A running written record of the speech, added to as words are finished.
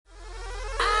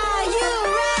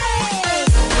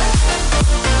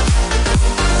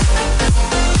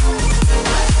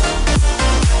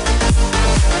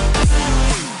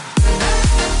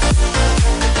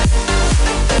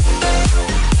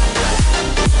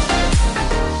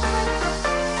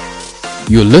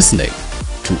You're listening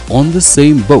to On the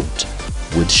Same Boat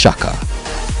with Shaka.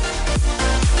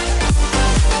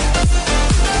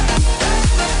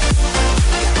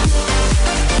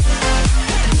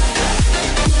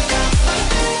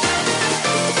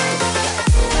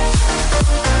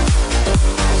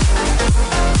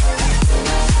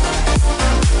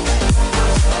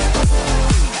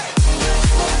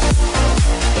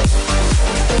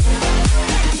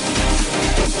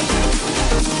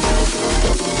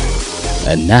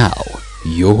 And now,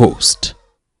 your host.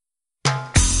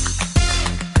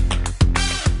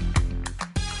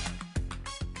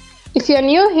 If you're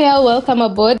new here, welcome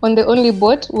aboard on the only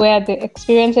boat where the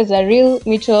experiences are real,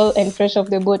 mutual, and fresh off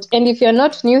the boat. And if you're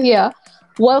not new here,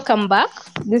 welcome back.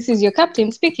 This is your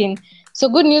captain speaking. So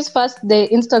good news first, the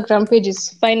Instagram page is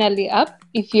finally up.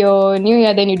 If you're new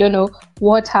here, then you don't know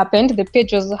what happened. The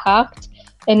page was hacked.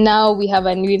 And now we have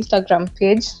a new Instagram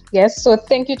page. Yes. So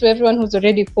thank you to everyone who's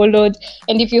already followed.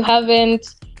 And if you haven't,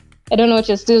 I don't know what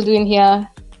you're still doing here.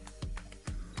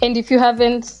 And if you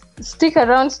haven't, stick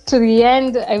around to the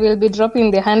end. I will be dropping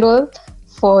the handle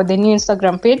for the new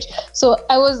Instagram page. So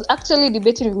I was actually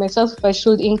debating with myself if I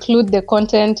should include the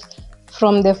content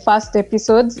from the first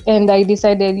episodes. And I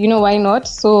decided, why not?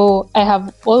 So I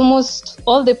have almost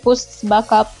all the posts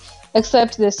back up,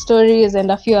 except the stories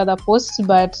and a few other posts.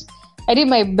 But I did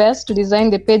my best to design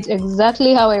the page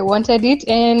exactly how I wanted it.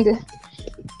 And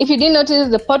if you didn't notice,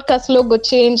 the podcast logo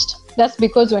changed. That's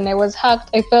because when I was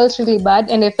hacked, I felt really bad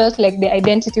and I felt like the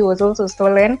identity was also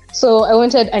stolen. So I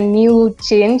wanted a new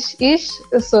change-ish.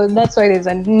 So that's why there's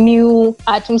a new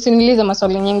art.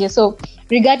 So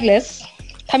regardless,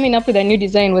 coming up with a new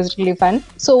design was really fun.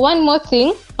 So one more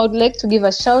thing, I would like to give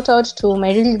a shout out to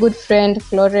my really good friend,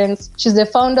 Florence. She's the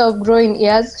founder of Growing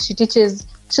Ears. She teaches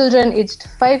children aged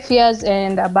 5 years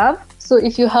and above. So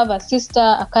if you have a sister,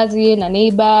 a cousin, a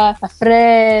neighbor, a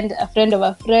friend of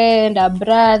a friend, a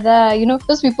brother,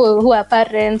 those people who are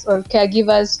parents or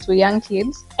caregivers to young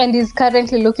kids and is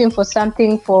currently looking for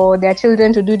something for their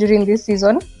children to do during this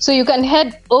season. So you can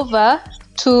head over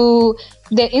to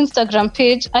the Instagram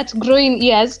page at Growing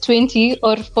Ears 20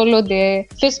 or follow the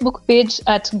Facebook page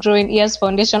at Growing Ears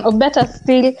Foundation. Or better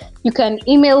still, you can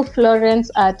email Florence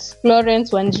at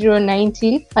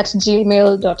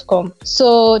florence1090@gmail.com.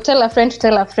 So tell a friend to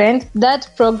tell a friend. That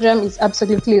program is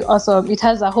absolutely awesome. It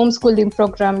has a homeschooling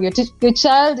program. Your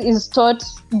child is taught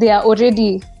their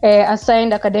already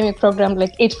assigned academic program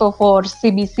like 844,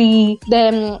 CBC.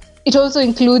 Then it also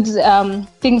includes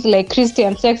things like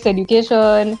Christian sex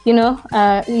education,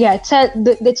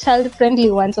 the child-friendly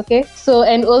ones, okay? So,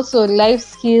 and also life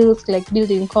skills like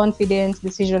building confidence,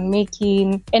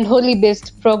 decision-making, and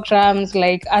holy-based programs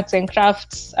like arts and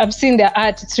crafts. I've seen their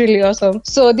art, it's really awesome.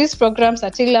 So these programs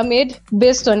are tailor-made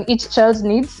based on each child's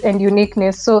needs and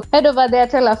uniqueness. So head over there,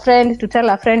 tell a friend to tell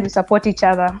a friend, we support each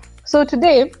other. So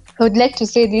today, I would like to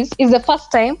say this is the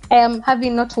first time I am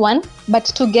having not one, but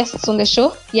two guests on the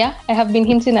show. Yeah, I have been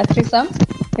hinting at threesome,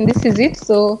 and this is it.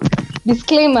 So,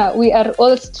 disclaimer, we are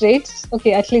all straight.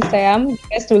 Okay, at least I am. The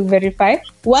guest will verify.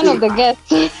 One of the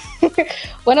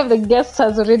guests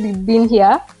has already been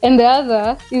here, and the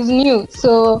other is new.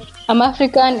 So, I'm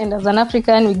African, and as an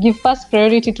African, we give first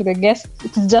priority to the guest.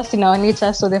 It is just in our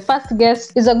nature. So, the first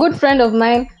guest is a good friend of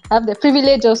mine. I have the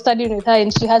privilege of studying with her,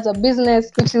 and she has a business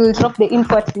which will drop the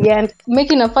info at the end.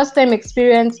 Making a first-time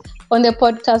experience on the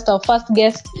podcast, our first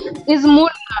guest is Muna.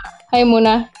 Hi,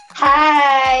 Muna.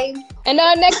 Hi. And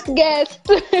our next guest,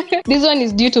 this one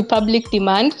is due to public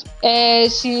demand.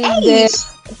 It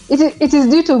is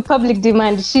due to public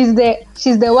demand. She's the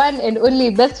one and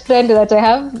only best friend that I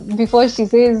have. Before she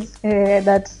says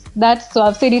that, so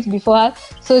I've said it before her.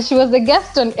 So she was the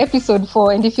guest on episode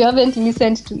 4, and if you haven't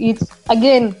listened to it,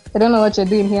 again, I don't know what you're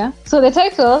doing here. So the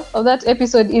title of that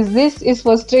episode is This is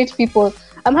for Straight People.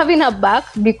 I'm having her back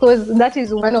because that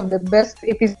is one of the best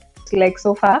episodes like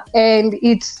so far, and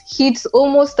it hits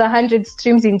almost 100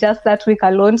 streams in just that week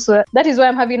alone. So that is why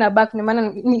I'm having her back.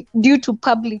 Due to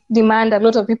public demand, a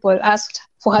lot of people asked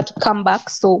for her to come back,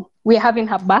 so we're having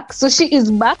her back. So she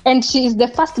is back, and she is the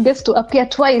first guest to appear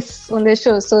twice on the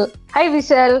show. So hi,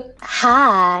 Michelle.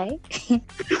 Hi.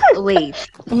 Wait.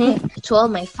 To all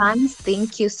my fans,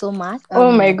 thank you so much.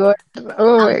 Oh my god.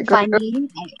 Funny.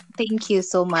 Thank you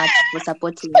so much for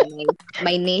supporting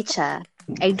my nature.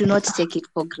 I do not take it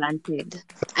for granted.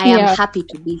 I am happy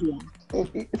to be here. So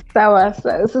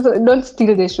don't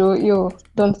steal the show.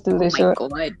 Don't steal the show. Oh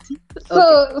my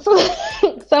So god.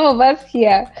 some of us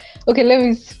here, okay, let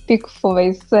me speak for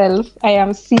myself. I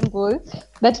am single.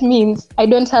 That means I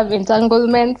don't have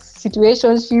entanglements,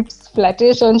 situationships,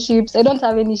 flirtationships. I don't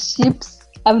have any ships.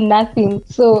 I have nothing.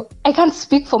 So I can't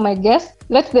speak for my guests.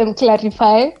 let them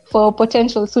clarify for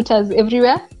potential suitors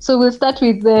everywhere. So we'll start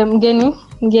with Mgeni.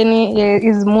 Mgeni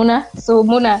is Muna. So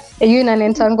Muna, are you in an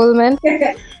entanglement?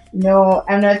 No,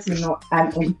 I'm not in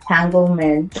an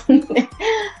entanglement.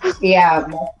 Yeah,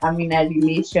 but I'm in a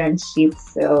relationship,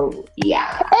 so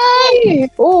yeah. Hey!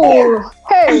 Oh,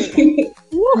 hey!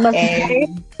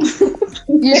 And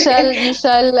You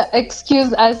shall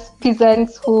excuse us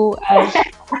peasants who are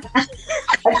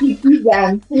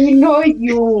citizens, we know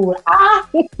you.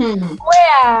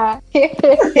 where?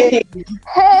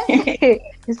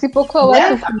 Isipokuwa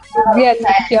watu kuulizia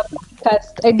link ya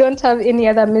podcast. I don't have any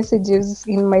other messages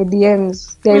in my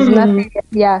DMs. There's nothing.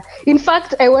 Yeah. In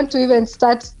fact, I want to even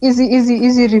start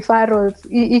easy referrals.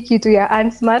 Hii kitu ya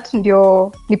Unsmart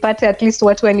ndio nipate at least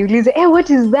watu waniulize, hey, what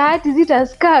is that? Is it a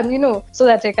scam? You know, so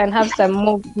that I can have some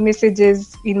more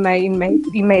messages in my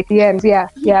DMs.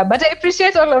 Yeah. But I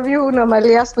appreciate all of you who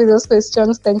normally ask me those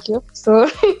questions. Thank you. So,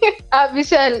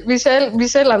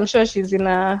 Michelle, I'm sure she's in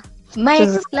a. My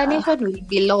explanation will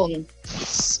be long.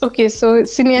 Okay, so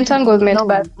it's in entanglement,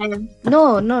 but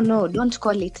no, don't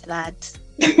call it that.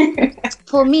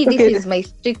 For me, this is my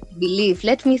strict belief.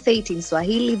 Let me say it in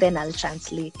Swahili, then I'll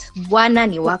translate. Bwana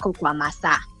ni wako kwa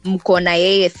masaa, mko na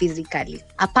yeye physically.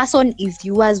 A person is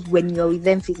yours when you're with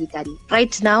them physically.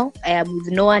 Right now, I am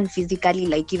with no one physically,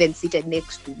 like even seated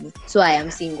next to me. So I am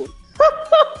single.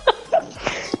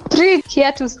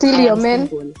 Here to steal your men.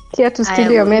 Here to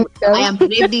steal your men. I am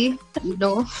ready, you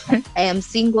know. I am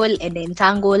single and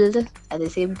entangled at the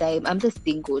same time. I'm just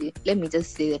single. Let me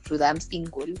just say the truth. I'm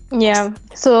single. Yeah.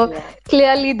 So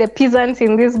clearly the peasants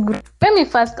in this group. Let me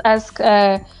first ask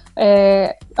our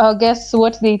guests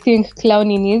what they think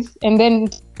clowning is, and then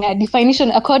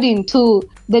definition according to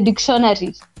the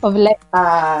dictionary of life.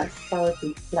 So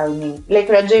it's clowning. Like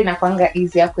unajua inakwanga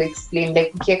easier to explain.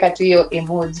 Like ukiweka tu hiyo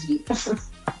emoji.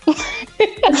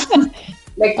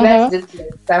 Like that's just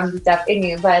like sum it up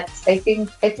anyway. But I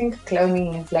think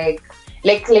clowning is like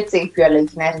let's say if you're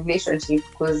like in a relationship,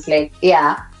 because like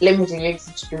let me relate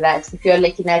it to that. If you're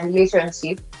like in a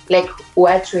relationship, like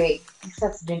what way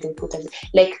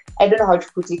like I don't know how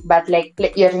to put it, but like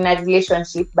you're in a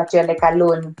relationship but you're like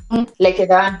alone. Like you're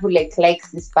the one who like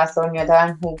likes this person, you're the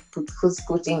one who's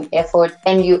putting effort,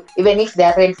 and you, even if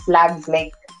there are red flags,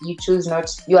 like you choose not,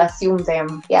 you assume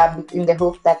them, in the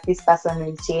hope that this person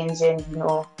will change and, you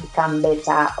know, become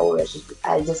better, or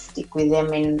I'll just stick with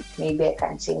them and maybe I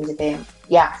can change them.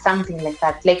 Yeah, something like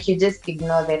that. Like you just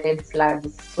ignore the red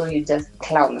flags, so you just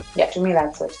clown. Yeah, to me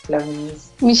that's what clowning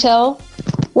is. Michelle,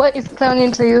 what is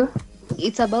clowning to you?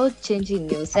 It's about changing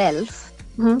yourself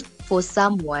for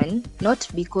someone, not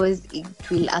because it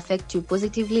will affect you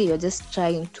positively. You're just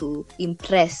trying to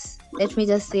impress. Let me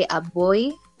just say a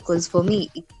boy. Because for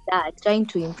me, it's that, trying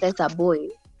to impress a boy.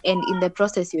 And in the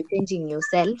process, you're changing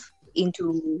yourself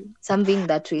into something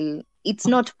that it's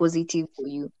not positive for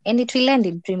you. And it will end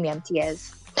in premium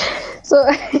tears.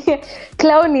 So,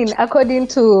 clowning, according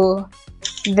to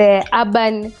the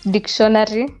Urban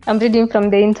Dictionary, I'm reading from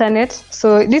the internet.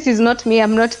 So this is not me,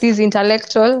 I'm not this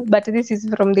intellectual, but this is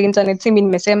from the internet.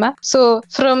 Simin Mesema. So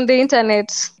from the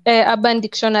internet, Urban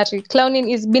Dictionary, clowning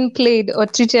is being played or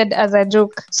treated as a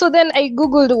joke. So then I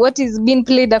googled what is being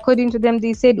played. According to them,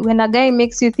 they said when a guy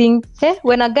makes you think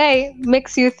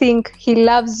he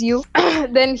loves you,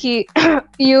 then he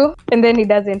and then he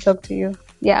doesn't talk to you.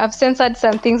 Yeah, I've censored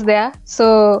some things there.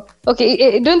 So,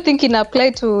 okay, I don't think it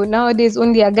applies to nowadays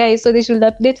only a guy, so they should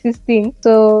update this thing.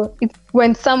 So, it's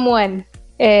when someone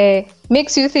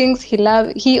makes you think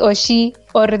he or she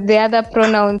or the other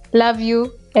pronouns love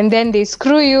you, and then they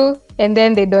screw you, and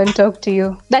then they don't talk to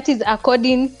you. That is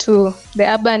according to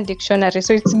the Urban Dictionary.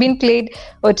 So, it's been played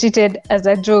or treated as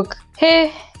a joke.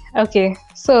 Hey, okay.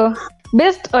 So,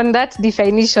 based on that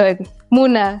definition,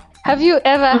 Muna, have you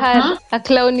ever had a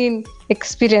clowning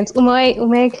experience?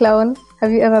 Umai clown?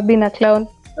 Have you ever been a clown?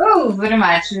 Oh, very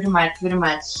much.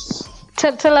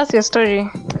 Tell us your story.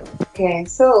 Okay,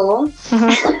 so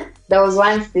there was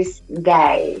once this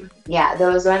guy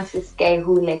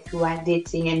who like we were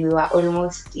dating and we were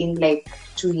almost in like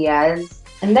 2 years,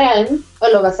 and then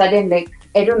all of a sudden, like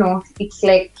I don't know, it's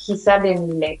like he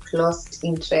suddenly like lost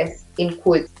interest in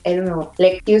quotes. I don't know,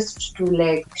 like he used to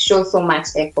like show so much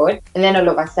effort, and then all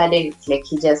of a sudden it's like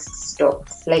he just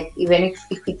stops. Like even if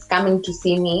it's coming to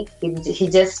see me, he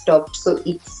just stopped. So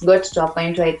it's got to a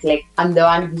point where it's like I'm the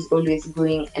one who's always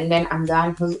going, and then I'm the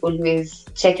one who's always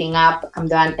checking up. I'm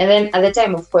the one, and then at the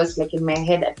time, of course, like in my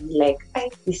head I'd be like,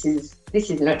 this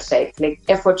is not right. Like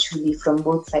effort should be from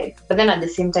both sides. But then at the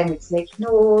same time, it's like,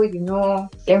 no, you know,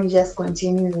 let me just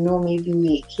continue. You know,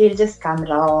 maybe he'll just come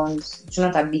around. It's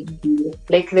not a big deal. deal.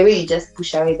 Like the way you just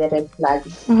push away the red flag.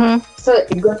 So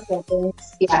it got to a point.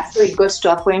 Yeah. So it got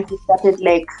to a point we started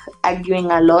like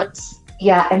arguing a lot.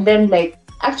 Yeah, and then like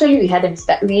actually we hadn't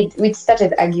we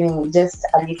started arguing just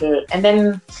a little, and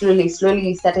then slowly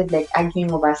we started like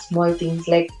arguing over small things.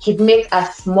 Like he'd make a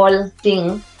small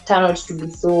thing turn out to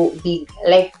be so big.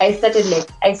 Like I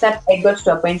got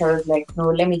to a point I was like,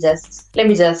 no, let me just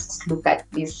look at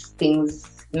these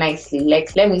things nicely.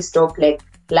 Like let me stop like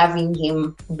loving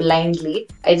him blindly.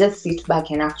 I just sit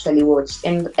back and actually watch.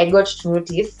 And I got to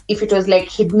notice if it was like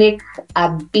he'd make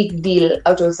a big deal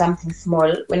out of something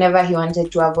small whenever he wanted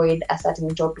to avoid a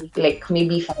certain topic. Like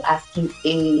maybe if I asked him,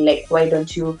 like why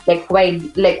don't you, like why,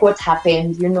 like what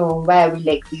happened, you know, why are we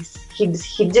like this?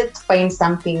 He'd just find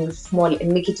something small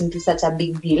and make it into such a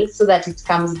big deal so that it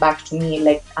comes back to me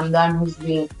like I'm the one who's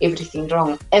doing everything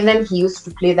wrong. And then he used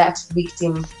to play that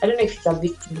victim. I don't know if it's a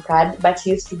victim card, but he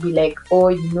used to be like, oh,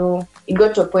 you know, it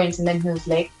got to a point and then he was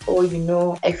like, oh, you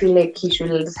know, I feel like he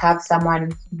should just have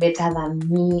someone better than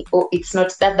me. Oh, it's not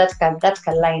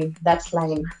that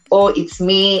line. Oh, it's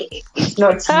me, it's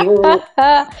not you.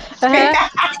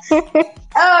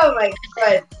 Oh my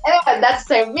god. And at that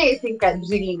time, I think I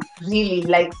really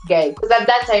liked Guy. Because at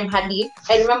that time,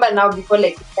 I remember now before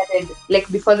like it started, like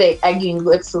before the arguing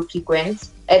got so frequent,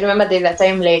 I remember there's a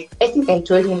time like I think I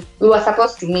told him we were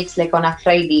supposed to meet like on a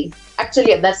Friday.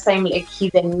 Actually at that time like he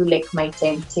then knew like my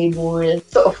timetable.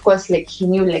 So of course like he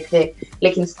knew like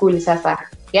in school sasa.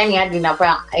 Yani hadi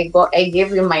napa I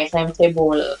gave him my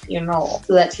timetable, you know,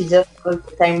 so that he just goes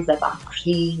the times that I'm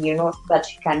free, you know, so that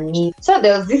he can meet. So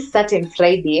there was this certain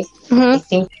Friday, I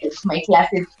think my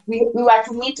classes we were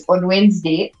to meet on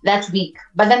Wednesday that week.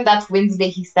 But then that Wednesday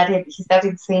he started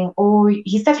saying, oh,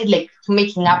 he started like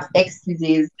making up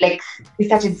excuses. Like he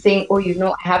started saying, oh, you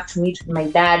know, I have to meet with my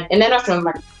dad. And then I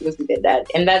remember he was with the dad.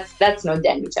 And that's not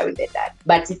the meet with the dad.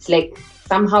 But it's like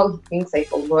somehow he thinks I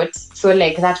forgot. So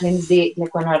like that Wednesday,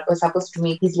 like when I was supposed to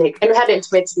meet, he's like, and we hadn't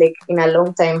met like in a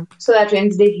long time. So that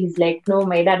Wednesday he's like, no,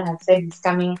 my dad has said he's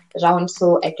coming around,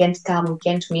 so I can't come, we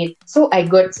can't meet. So I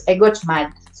got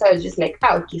mad. So I was just like,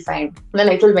 okay, fine. And then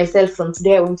I told myself from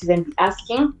today I won't even be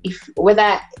asking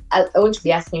whether I won't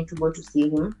be asking to go to see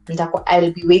him. And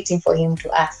I'll be waiting for him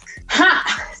to ask.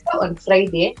 So on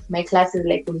Friday, my classes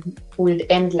like would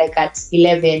end like at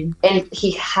 11, and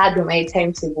he had my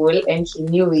timetable and he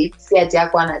knew it. So like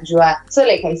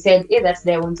I said, that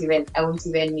day I won't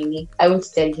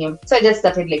tell him. So I just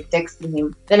started like texting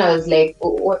him. Then I was like,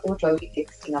 oh, what were we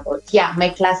texting about? Yeah, my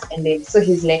class ended. So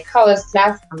he's like, how was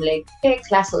class? I'm like, hey,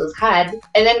 class was hard.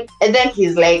 And then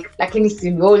he's like, lakini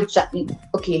si old chat.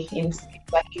 Okay, in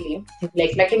Swahili, he's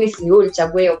like, lakini si old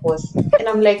chagwe your boss. And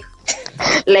I'm like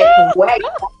where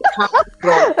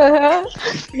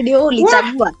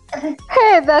ulichagua?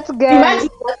 Hey, that guy.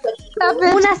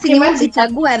 Una si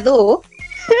ulichagua though.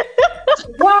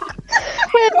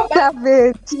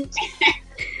 Savage.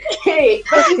 Hey,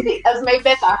 but you see, as my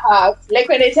better half, like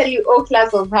when I tell you, oh,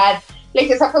 class was hard, like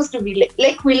you're supposed to be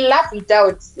like we'll laugh it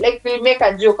out, like we'll make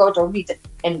a joke out of it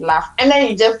and laugh, and then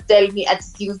you just tell me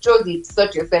as you chose it,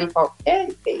 sort yourself out. I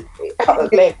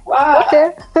was like, wow.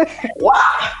 Okay.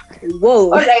 Wow. Whoa.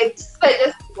 All right. So I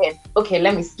just said, okay,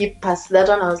 let me skip past that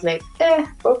one. I was like,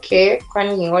 okay.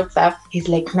 Kwani, what's up? He's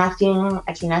like, nothing.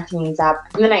 Actually, nothing is up.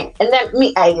 And then I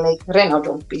like ran out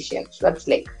of patience. That's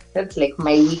like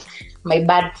my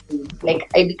bad thing. Like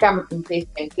I become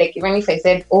impatient. Like even if I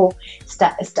said, oh,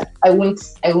 start, I won't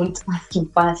ask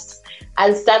him first.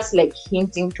 I'll start like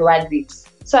hinting towards it.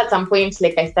 So at some point,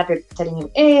 like I started telling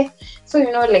him, so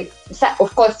you know, like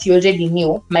of course he already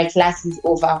knew my class is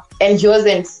over, and he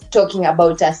wasn't talking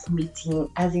about us meeting,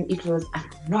 as in it was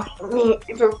annoying me.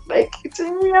 It was like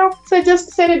eating me up. So I just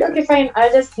decided, okay, fine,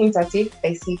 I'll just hint at it.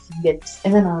 I see if he gets.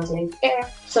 And then I was like,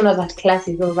 so now that class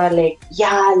is over, like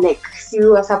see, we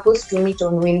were supposed to meet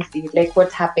on Wednesday. Like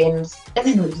what happened? And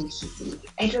then what did he say?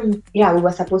 We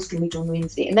were supposed to meet on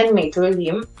Wednesday. And then I told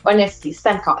him, honestly,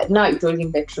 now I told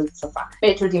him the truth so far.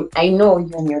 I told him, I know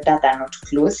you and your dad are not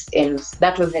close, and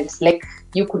that wasn't like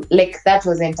you could that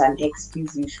wasn't an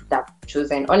excuse you should have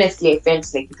chosen. Honestly, I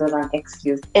felt like it was an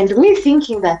excuse. And me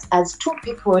thinking that as two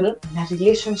people in a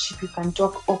relationship, you can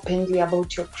talk openly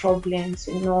about your problems,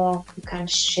 you know, you can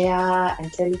share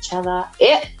and tell each other.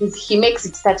 He makes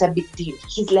it such a big deal.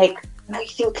 He's like, now you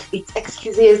think it's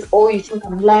excuses, or you think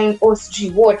I'm lying, or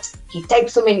sijui what. He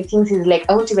types so many things. He's like,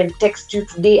 I won't even text you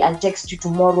today, I'll text you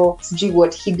tomorrow, sijui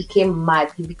what. He became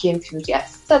mad, he became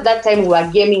furious. So at that time we were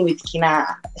gaming with Kina,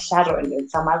 Sharon, and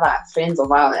some other friends of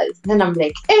ours. Then I'm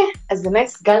like, as the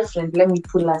next girlfriend, let me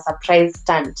pull a surprise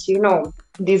stunt, you know,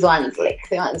 these ones, like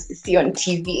the ones you see on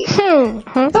TV.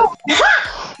 So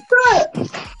I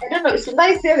don't know. Should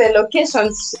I say the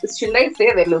locations? Should I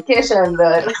say the locations?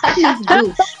 Please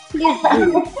do.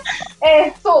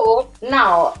 So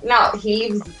now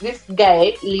this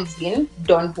guy lives in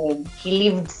Donholm. He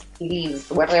lives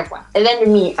wherever. And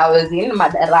then me, I was in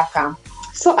Madaraka.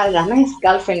 So as a nice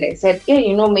girlfriend, I said,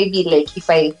 yeah, maybe like if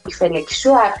I like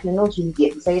show up, he'll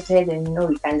get excited and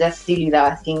we can just deal with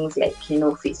our things like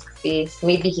face to face.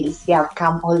 Maybe he'll see I've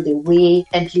come all the way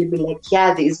and he'll be like,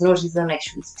 yeah, there is no reason I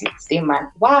should still stay,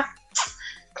 man. Wow,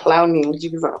 clowning,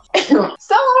 Jesus.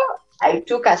 So I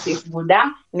took a safe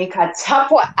Buddha,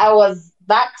 nikachapwa. I was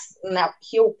that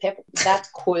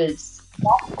cold.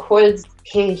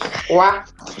 Hey, wow.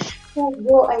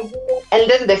 And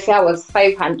then the fare was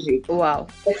 500. Wow.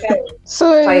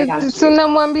 So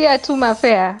tunamwambia tu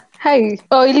mafare. Hi.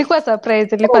 Oh, ilikuwa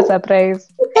surprise. Ilikuwa surprise,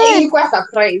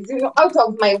 out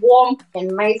of my warm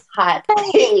and nice heart.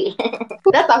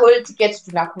 That's a whole ticket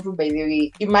to Nakuru, by the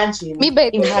way. Imagine.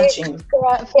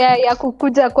 Fare ya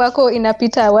kukuja kwako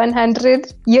inapita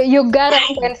 100. You gotta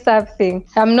spend something.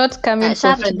 I'm not coming for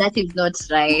Sharon, that is not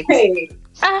right.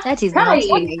 That is not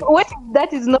right. What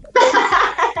that is not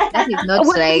That is not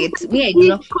right.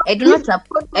 Me, I do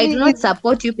not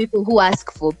support you people who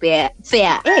ask for fare.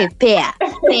 I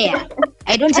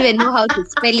don't even know how to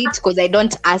spell it because I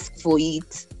don't ask for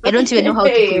it. I don't even know how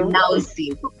to pronounce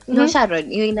it. No,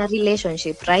 Sharon, you're in a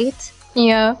relationship, right?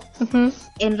 Yeah.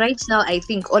 And right now, I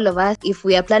think all of us, if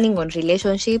we are planning on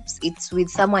relationships, it's with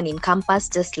someone in campus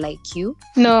just like you.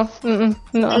 No. You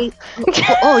like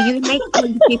old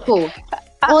people.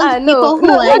 People who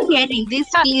are hearing this,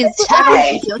 please,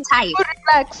 Sharon is your type.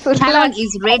 Relax. Sharon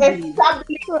is ready.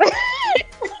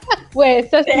 Wait,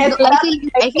 I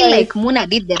feel like Muna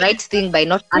did the right thing by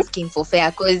not asking for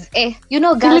fare because,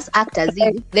 girls act as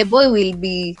if the boy will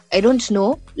be, I don't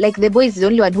know, like the boy is the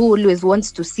only one who always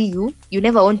wants to see you. You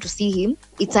never want to see him.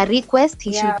 It's a request.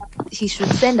 He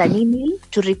should send an email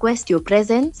to request your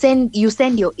presence. You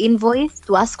send your invoice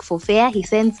to ask for fare. He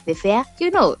sends the fare.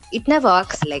 It never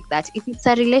works like that. If it's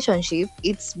a relationship,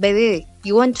 it's, by the way,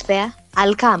 you want fare?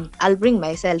 I'll come. I'll bring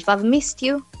myself. I've missed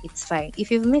you. It's fine.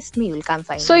 If you've missed me, you'll come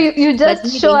find me. So you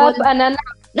just show up and announce.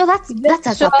 No, that's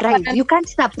a surprise. You can't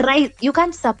surprise me. You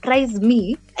can't surprise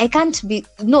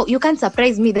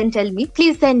me then tell me,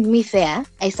 please send me fare.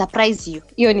 I surprise you.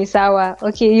 Hiyo ni sawa.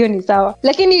 Okay, hiyo ni sawa.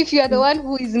 Lakini if you are the one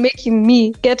who is making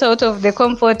me get out of the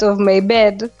comfort of my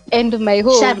bed and my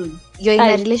home. Sharon, you're in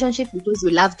a relationship because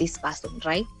you love this person,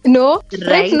 right? No.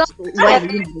 Right? No. Why are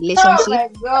you in a relationship? Oh my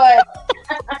God.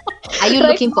 Are you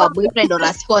looking for a boyfriend or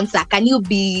a sponsor? Can you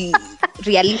be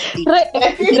realistic?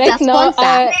 If it's a now,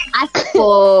 sponsor, ask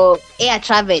for air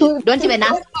travel. Don't even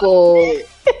ask for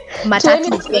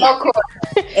matatu fare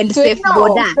and safe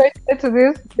border. To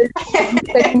this.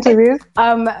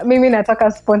 Mimi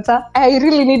nataka sponsor. I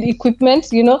really need equipment.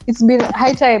 It's been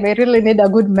high time. I really need a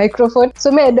good microphone.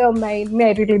 So I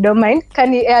really don't mind.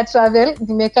 Can you air travel?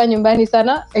 Nimeka nyumbani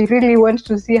sana. I really want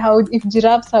to see if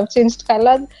giraffes have changed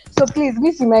colors. So please,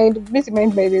 miss mind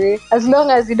by the way. As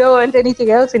long as you don't want anything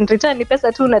else in return, ni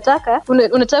pesa tu unataka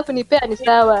kunipea ni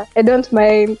sawa. I don't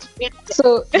mind.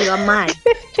 So you're mad.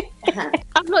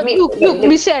 I'm not. Look,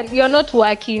 Michelle, you're not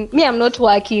working. Me, I'm not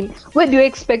working. Where do you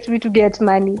expect me to get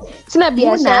money? Sina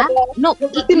biashara. No,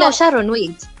 Sharon,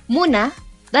 wait. Muna,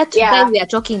 that guy we are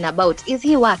talking about, is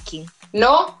he working?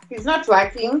 No, he's not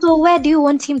working. So where do you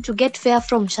want him to get fare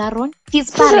from, Sharon? His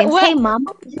parents. Hey, mom,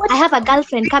 I have a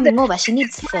girlfriend coming over. She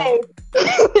needs fare.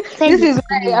 This is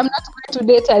why I'm not going to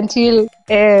date until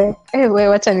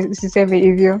wacha nisiseme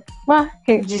hivyo.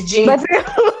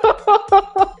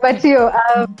 But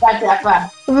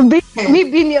me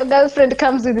being your girlfriend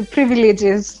comes with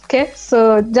privileges. Okay,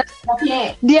 so just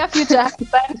dear future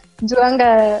husband,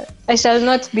 Juanga, I shall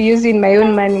not be using my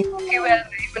own money to fuel my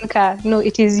own car. No,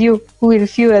 it is you who will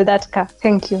fuel that car.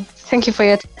 Thank you for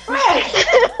your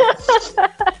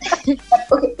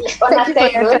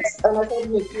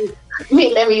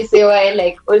let me say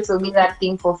why also be that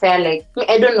thing for fair.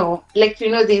 I don't know.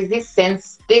 There's this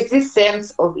sense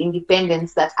of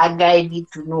independence that a guy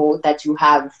needs to know that you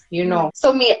have.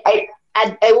 So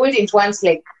I wouldn't want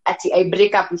I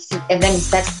break up with you and then you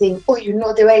start saying,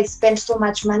 the way I spent so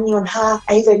much money on her,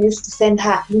 I even used to send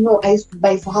her, I used to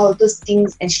buy for her all those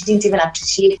things and she didn't even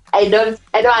appreciate. I don't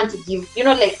want to give, I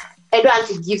don't want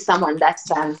to give someone that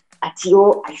chance. I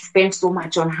spent so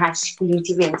much on her, she couldn't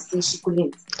even see, she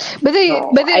couldn't. But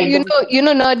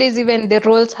nowadays even the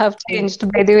roles have changed,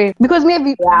 by the way. Because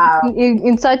maybe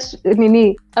in such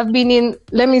I've been in,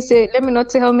 let me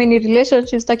not say how many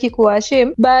relationships taki kuwa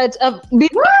shame, but I've been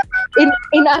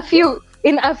in a few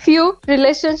in a few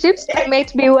relationships, it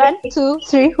might be 1, 2,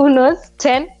 3, who knows,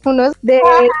 10, who knows. There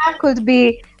could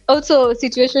be also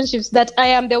situationships that I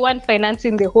am the one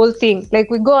financing the whole thing. Like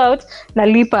we go out,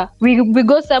 nalipa. We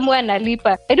go somewhere,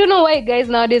 nalipa. I don't know why guys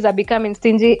nowadays are becoming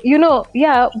stingy.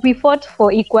 Yeah, we fought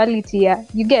for equality, yeah,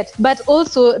 you get. But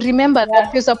also remember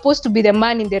that you're supposed to be the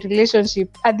man in the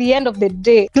relationship. At the end of the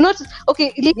day, do not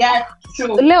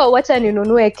true. Leo wacha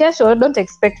ninunue, kesho don't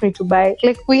expect me to buy.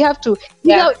 Like we have to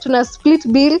tuna split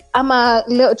bill ama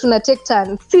leo tuna take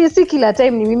turn. Si kila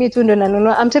time ni mimi tu ndo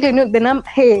nanunua. I'm telling you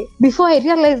hey, before I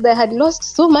realized I had lost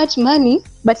so much money,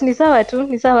 but ni sawa,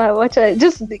 wacha,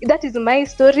 just that is my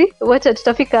story. Wacha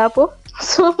tutafika hapo.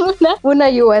 So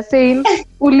Muna, you were saying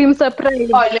ulim surprise.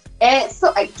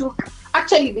 So I took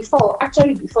Actually, before,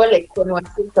 like when we were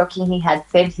still talking, he had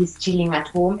said he's chilling at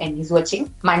home and he's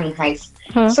watching Money Heist.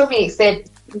 So me said,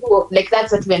 like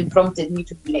that's what then prompted me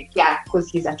to be like, yeah, because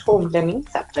he's at home, let me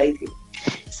surprise him.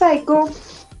 So I go,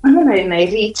 and then I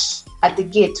reach at the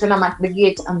gate. When I'm at the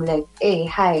gate, I'm like, hey,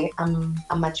 hi,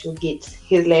 I'm at your gate.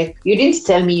 He's like, you didn't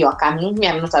tell me you're coming. Me,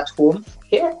 I'm not at home.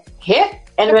 Here.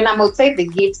 And when I'm outside the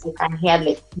gate, I can hear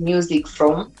like music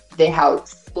from the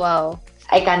house. Wow.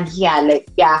 I can hear like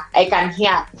there are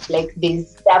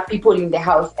people in the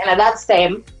house. And at that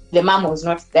time, the mom was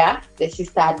not there. The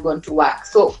sister had gone to work.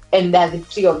 So, and there are the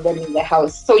 3 of them in the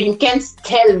house. So you can't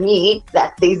tell me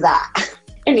that there's a...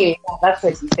 Anyway, that's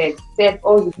what he said. He said,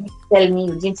 oh,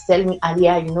 you didn't tell me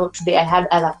earlier. Today I had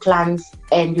other plans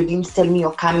and you didn't tell me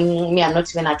you're coming. Me, I'm not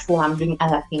even at home. I'm doing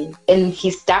other things. And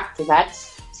he stuck to that.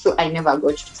 So I never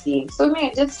got to see him. So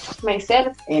me, just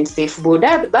myself and safe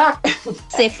Boda back.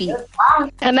 Safely.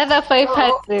 Another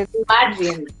 500.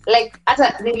 Imagine. Like, I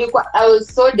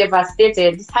was so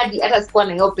devastated. Hadi hata sikuwa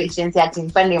na hiyo patience ati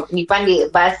nipande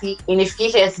basi,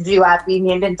 inifikishe sijui wapi,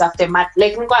 niende nitafute mat.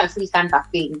 Like, nilikuwa feel kind of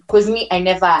pain. Because me, I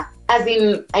never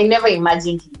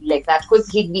imagined he'd be like that. Because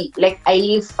he'd be, like, I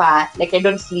live far. Like, I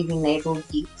don't live in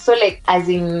Nairobi. So, like,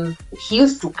 he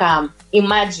used to come.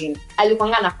 Imagine.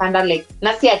 Alikuanga anapanda, like,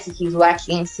 nasi ati he's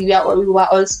working. See, we were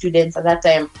all students at that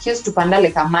time. He used to panda,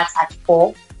 like, a mat at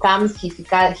 4. Comes, he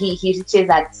reaches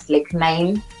at, like,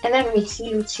 9. And then we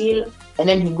chill. And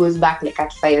then he goes back, like,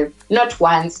 at 5. Not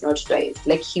once, not twice.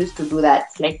 Like, he used to do that.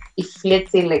 Like, if,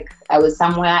 let's say, like, I was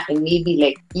somewhere and maybe,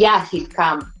 like, yeah, he'd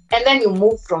come. And then you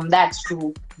move from that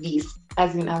to this.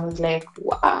 As in, I was like,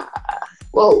 wow.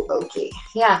 Whoa, okay.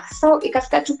 Yeah. So,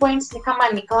 ikafika 2 points,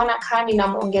 nikaona kaa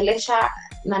ninamuongelesha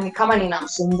na nikama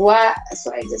ninamsumbua.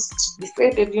 So, I just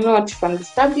decided, if I'm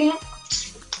disturbing,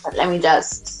 but let me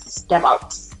just step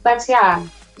out. But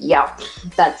yeah,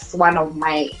 that's one of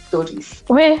my stories.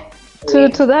 Wait,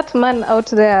 to that man out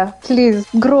there, please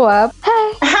grow up.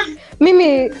 Hi.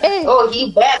 Mimi, hey. Oh,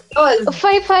 he bet.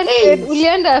 500. Hey.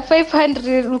 Ulienda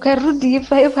 500. Ukarudi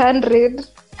 500.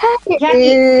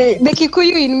 The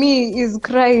Kikuyu in me is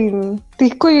crying. The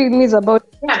Kikuyu in me is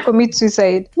about to commit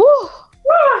suicide.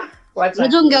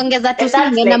 Ungeongeza tu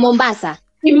na Mombasa.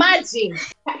 Imagine.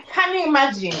 Can you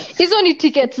imagine? Hizo ni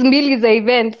tickets mbili za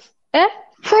events.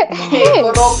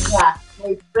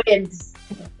 My friends.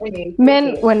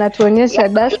 Men wanatuonyesha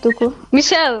dust huko.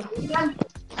 Michelle.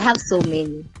 I have so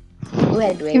many.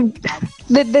 Where do I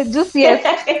the juiciest.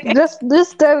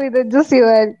 just start with the juicy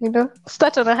one,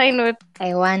 Start on a high note.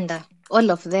 I wonder.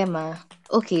 All of them are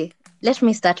okay. Let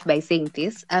me start by saying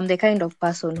this. I'm the kind of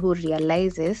person who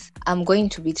realizes I'm going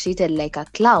to be treated like a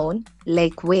clown,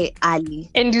 like way early.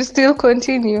 And you still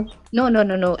continue.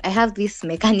 No. I have this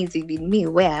mechanism in me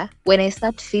where when I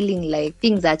start feeling like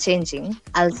things are changing,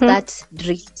 I'll start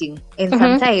drifting. And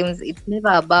sometimes it's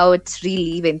never about really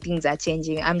even things are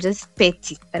changing. I'm just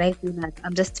petty. When I feel that,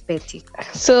 I'm just petty.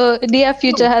 So, dear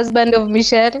future husband of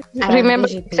Michelle, remember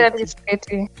Michelle is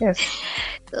petty. Yes.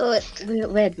 So,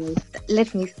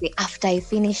 let me see. After I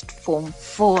finished Form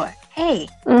 4, hey.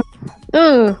 I'm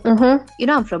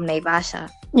from Naivasha.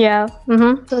 Yeah.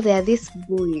 So there are these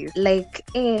boys, like,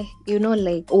 like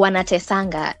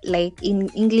wanatesanga. Like in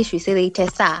English we say they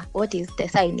tesa. What is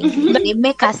tesa in English? They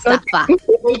make us suffer.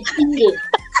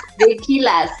 They kill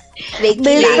us. They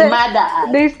murder us.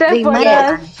 They step on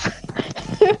us.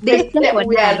 They step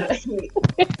on us.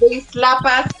 They slap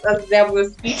us as their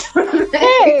mosquito.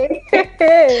 Hey.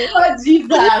 Oh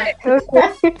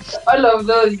Jesus! All of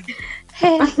those.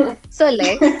 So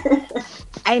like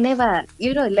I never,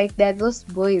 like there are those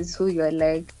boys who you're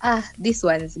like, these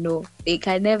ones, no, they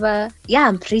can never,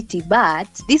 I'm pretty, but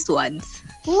these ones,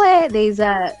 where there's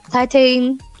a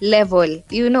certain level,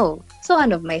 So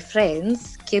one of my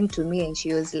friends came to me and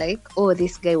she was like, oh,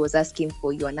 this guy was asking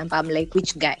for your number. I'm like,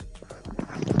 which guy?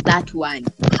 That one.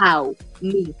 How?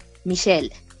 Me, Michelle.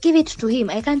 give it to him.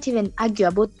 I can't even argue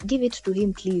about, give it to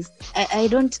him, please. I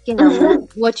don't care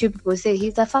what you people say.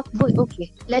 He's a fuck boy.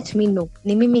 Okay, let me know.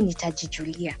 Ni mimi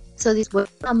nitajijulia. So this boy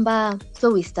number,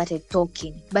 so we started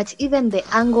talking. But even the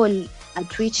angle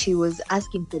at which he was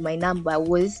asking for my number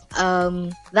was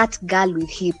that girl with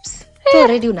hips. So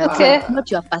already unajua not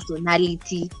your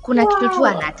personality. Kuna kitu tu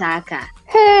anataka.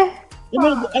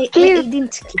 I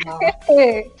didn't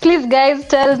care. Please, guys,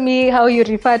 tell me how you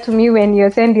refer to me when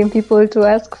you're sending people to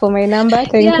ask for my number.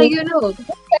 Thank you. You know.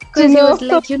 Because he was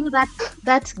like, you know,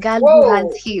 that girl who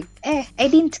has hip. I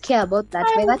didn't care about that.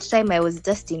 By that time, I was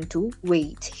just into,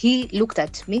 wait. He looked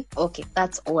at me. Okay,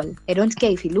 that's all. I don't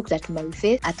care if he looked at my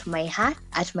face, at my hat,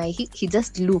 at my hip. He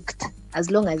just looked. As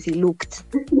long as he looked.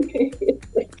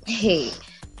 Hey.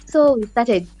 So we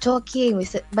started talking. We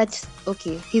said, but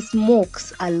okay, he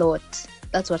smokes a lot.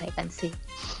 That's what I can say.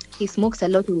 He smokes a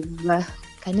lot of.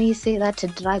 Can we say that a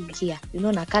drug here? You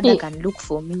know, Nakada can look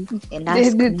for me and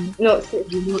ask me. No,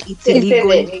 you know, it's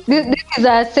illegal. This is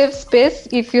a safe space.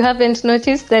 If you haven't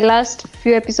noticed, the last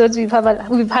few episodes we've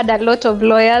had a lot of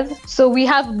lawyers, so we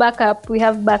have backup. We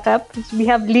have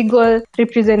legal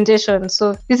representation.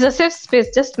 So it's a safe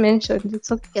space. Just mentioned.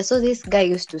 It's okay. Yeah. So this guy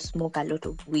used to smoke a lot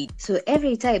of weed. So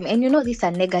every time, and you know, these are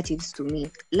negatives to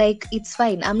me. Like, it's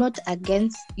fine. I'm not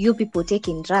against you people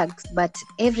taking drugs, but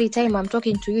every time I'm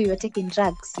talking to you, you're taking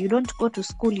drugs. You don't go to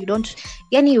school. You can't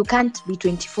be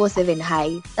 24/7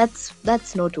 high.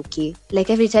 That's not okay. Like,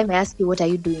 every time I ask you, what are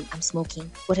you doing? I'm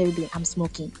smoking. What are you doing? I'm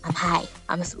smoking. I'm high.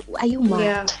 Are you mad?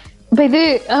 Yeah. By the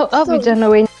way, how vijana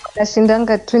wenye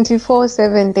wanashindanga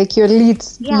 24/7, like you're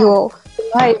lit, you're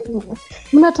high.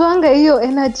 Mnatoanga hiyo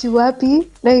energy wapi?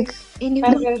 Like,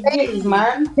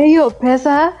 hiyo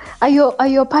pesa? Are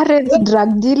your parents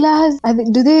drug dealers?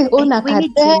 Do they own a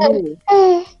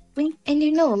cartel? And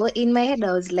you know, in my head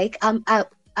I was like, I'm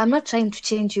not trying to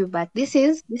change you, but this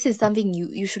is something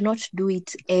you should not do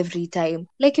it every time.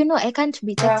 Like, you know, I can't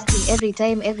be texting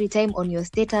every time on your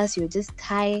status you're just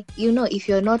high. You know, if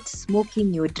you're not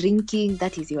smoking, you're drinking,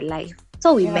 that is your life.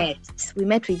 So we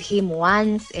met with him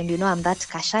once, and you know, I'm that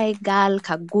shy girl,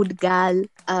 good girl.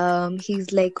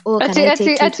 He's like, oh, can I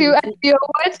take you to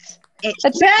what?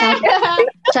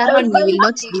 Sharon, you will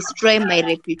not destroy my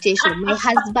reputation. My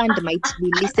husband might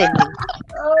be listening.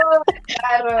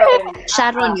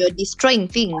 Sharon, you're destroying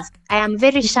things. I am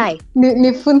very shy.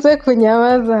 Nifunze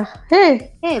kunyamaza.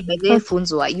 Hey,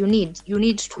 funzwa. You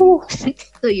need to.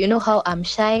 So you know how I'm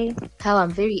shy, how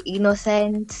I'm very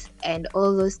innocent, and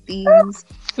all those things.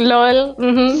 Lol.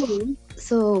 Mm-hmm.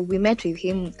 So we met with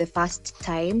him the first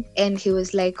time, and he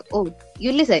was like, oh,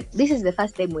 you listen, this is the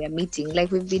first time we are meeting. Like,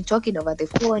 we've been talking over the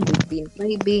phone, we've been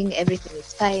vibing, everything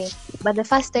is fine. But the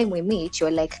first time we meet,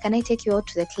 you're like, can I take you out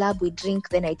to the club? We drink,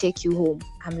 then I take you home.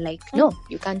 I'm like, no,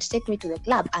 you can't take me to the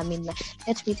club. I mean,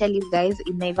 let me tell you guys,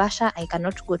 in Naivasha, I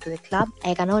cannot go to the club.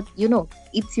 I cannot, you know,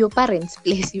 it's your parents'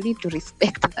 place. You need to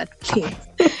respect that place.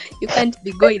 You can't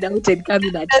be going out and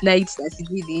coming at night.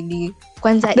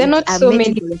 Kwanza, there are not so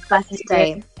many the first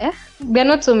time. There are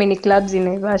not so many clubs in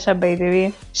Naivasha, by the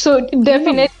way. So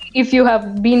definitely, if you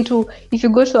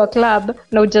go to a club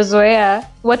na ujazoea,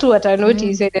 watu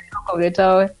watanotice at the top of the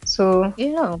tower. So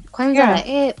you know, kwanza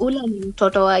ule ni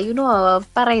mtoto wa, you know, our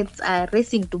parents are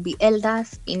racing to be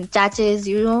elders in churches,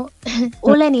 you know.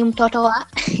 Ule ni mtoto wa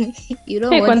you know,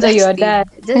 kwanza your dad.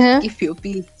 Just if you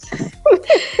please.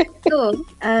 So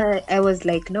I was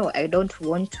like, no, I don't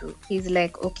want to. He's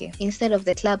like, okay, instead of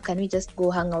the club, can we just go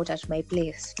hang out at my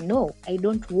place? No, I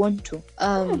don't want to.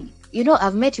 You know,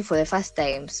 I've met you for the first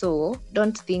time, so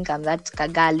don't think I'm that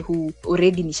girl who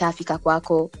already nishafika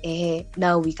kwako.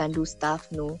 Now we can do stuff.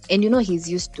 No. And you know, he's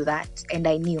used to that, and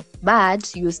I knew.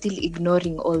 But you're still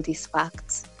ignoring all these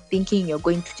facts, thinking you're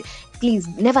going to. Please,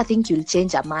 never think you'll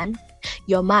change a man.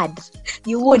 You're mad.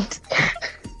 You won't.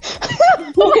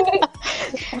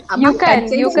 You can.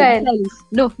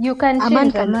 No, you can. A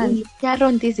man can only.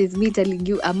 Sharon, this is me telling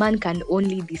you. A man can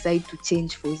only decide to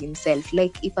change for himself.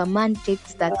 Like, if a man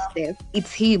takes that step,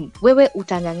 it's him. Wewe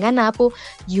utangangana hapo,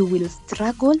 you will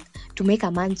struggle to make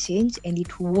a man change, and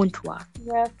it won't work.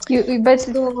 Yeah.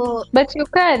 But you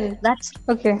can. That's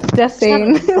okay. Just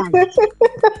saying.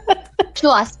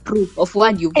 Show us proof of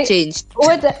when you've changed.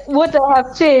 What I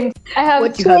have changed. I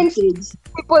have changed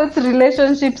people's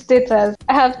relationship status.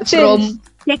 I have changed from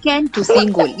taken to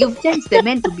single. You've changed the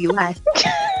men to be worse.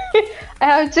 I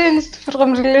have changed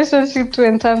from relationship to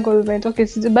entanglement. Okay,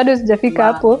 bado sijafika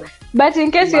hapo. But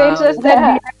in case you're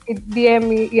interested, DM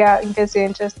me. Yeah, in case you're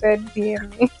interested,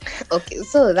 DM me. Okay,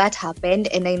 so that happened,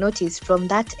 and I noticed from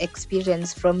that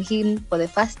experience, from him for the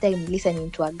first time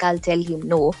listening to a girl tell him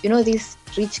no. You know, these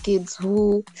rich kids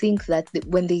who think that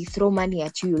when they throw money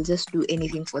at you, you'll just do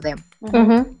anything for them.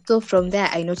 Mm-hmm. So from there,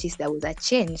 I noticed there was a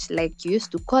change. Like, you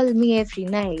used to call me every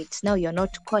night, now you're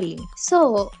not calling.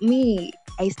 So me,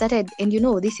 I started, and you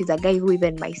know, this is a guy who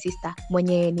even my sister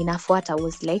mwenye ninafuata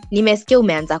was like, nimesikia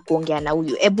umeanza kuongea na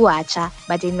huyu, ebu acha.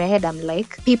 But in my head I'm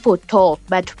like, people talk,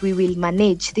 but we will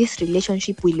manage. This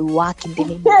relationship will work in the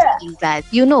name of Jesus.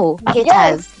 You know,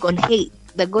 haters gonna hate.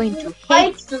 They're going to hate.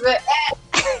 Fight to the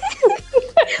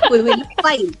We will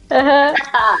fight.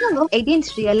 Uh-huh. I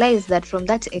didn't realize that from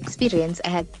that experience I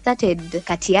had started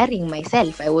katiaring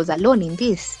myself. I was alone in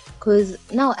this. Because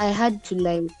now I had to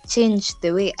like change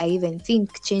the way I even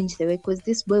think, change the way, because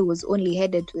this boy was only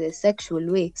headed to the sexual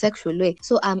way.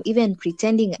 So I'm even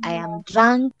pretending I am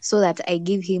drunk so that I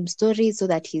give him stories so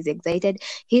that he's excited.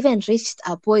 He even reached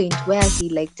a point where he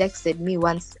like texted me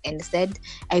once and said,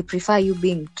 I prefer you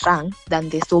being drunk than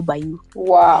the sober you.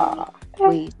 Wow.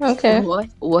 Wait. Okay. What?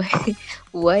 What?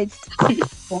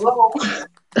 Whoa.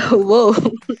 Whoa.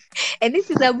 And this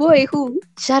is a boy who,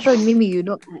 Sharon, Mimi, you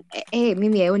know,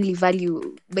 Mimi, I only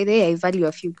value, by the way, I value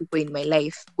a few people in my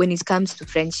life when it comes to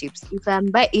friendships. If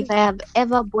I have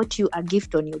ever bought you a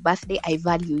gift on your birthday, I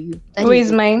value you. That Who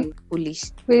is like mine? so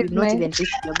foolish. Who is You've not mine? even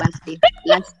reached your birthday.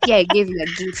 Last year, I gave you a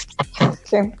gift.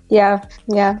 Okay. Yeah.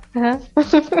 Uh-huh.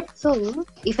 So,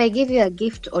 if I give you a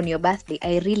gift on your birthday,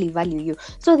 I really value you.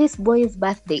 So, this boy's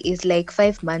birthday is like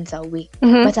 5 months away.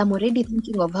 Mhm. But I'm already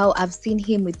thinking of how I've seen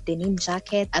him with denim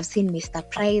jacket. I've seen Mr.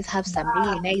 Price have some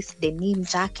really nice denim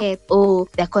jacket. Oh,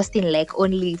 they're costing like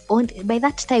only by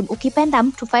that time, ukipenda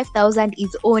mtu 5,000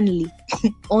 is only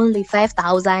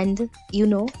 5,000, you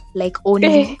know, like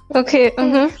only. Okay.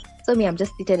 Mm-hmm. So me, I'm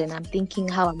just seated and I'm thinking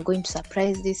how I'm going to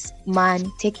surprise this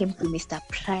man, take him to Mr.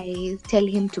 Price, tell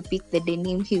him to pick the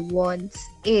denim he wants.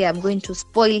 I'm going to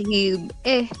spoil him.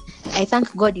 I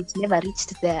thank God it never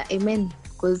reached there. Amen.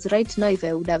 Because right now, if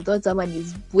I would have thought someone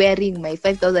is wearing my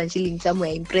 5,000 shillings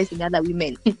somewhere impressing other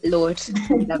women, Lord,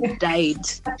 I would have died.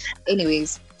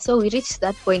 Anyways, so we reached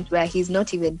that point where he's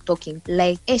not even talking.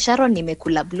 Like, Sharon,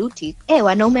 nimekula blue tick.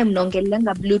 Wanaume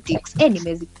mnaongelanga blue ticks.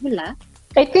 Nimezikula.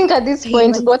 I think at this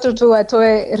point watu tu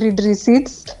watoe read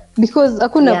receipts because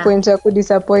hakuna point ya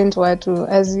kudisappoint watu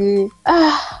as you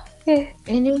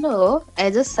And you know,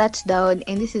 I just sat down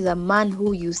and this is a man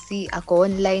who you see ako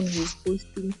online, he's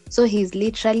posting. So he's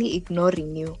literally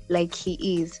ignoring you like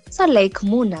he is. So like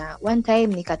Muna, one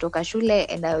time nikatoka shule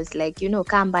and I was like, you know,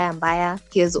 kaa mbaya.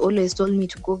 He has always told me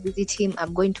to go visit him.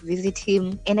 I'm going to visit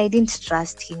him and I didn't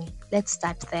trust him. Let's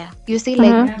start there. You see,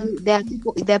 like there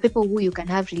are people who you can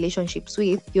have relationships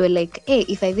with. You're like, hey,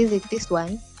 if I visit this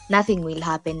one, nothing will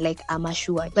happen, like I'm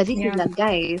assured. But this is a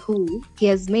guy who he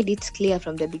has made it clear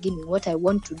from the beginning, what I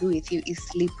want to do with you is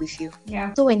sleep with you.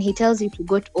 So when he tells you to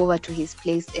go over to his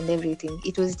place and everything,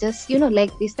 it was just, you know,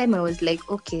 like this time I was like,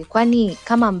 okay, kwani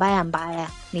kama mbaya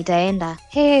nitaenda.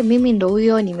 Hey, mimi ndo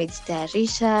huyo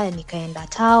nimejitayarisha nikaenda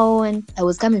town. I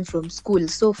was coming from school,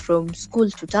 so from school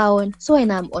to town. So when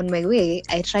I'm on my way,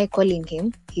 I try calling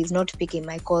him. He's not picking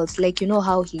my calls. Like, you know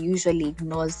how he usually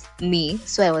ignores me.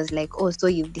 So I was like, oh, so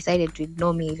you've decided to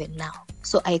ignore me even now.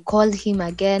 So I called him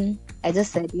again. I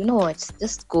just said, you know what,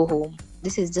 just go home.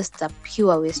 This is just a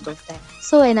pure waste of time.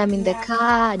 So when I'm in the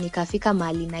car, nikafika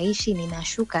mahali naishi,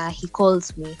 ninashuka, he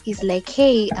calls me. He's like,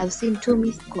 hey, I've seen 2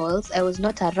 missed calls. I was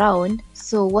not around.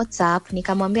 So what's up?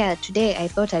 Nikamwambia, today I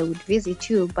thought I would visit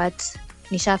you, but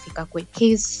nishafika kwe.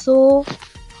 He's so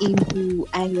into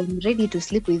I am ready to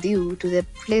sleep with you to the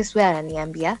place where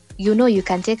ananiambia, you know, you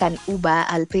can take an Uber,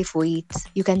 I'll pay for it.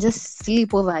 You can just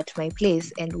sleep over at my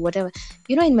place and whatever.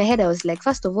 You know, in my head I was like,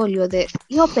 first of all,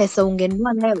 hiyo pesa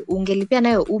ungenunua nayo, ungelipia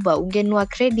nayo Uber, ungenunua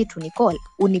credit unicall,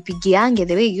 unipigiange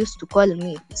the way you used to call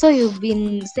me. So you've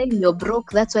been saying you're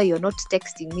broke, that's why you're not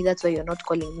texting me, that's why you're not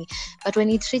calling me. But when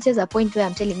it reaches a point where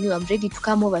I'm telling you I'm ready to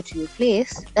come over to your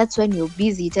place, that's when you're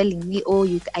busy telling me, oh,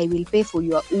 I will pay for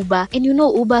your Uber. And you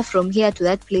know, Uber from here to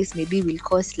that place maybe will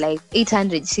cost like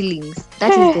 800 shillings.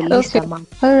 That is the least amount.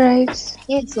 All right.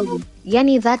 Yeah, so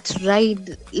yani that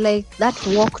ride, like that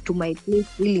walk to my place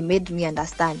really made me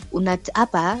understand.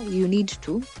 You need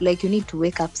to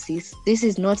wake up, sis. This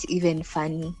is not even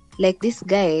funny. Like this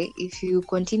guy, if you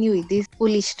continue with this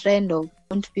foolish trend of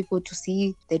want people to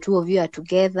see the two of you are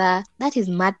together, that is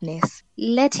madness.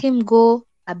 Let him go.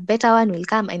 a better one will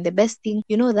come. And the best thing,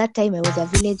 that time I was a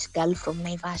village girl from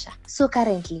Naivasha. So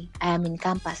currently I am in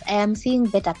campus. I am seeing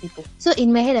better people. So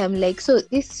in my head I'm like, so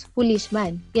this foolish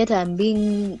man, yet I'm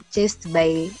being chased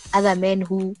by other men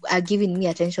who are giving me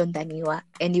attention than you are,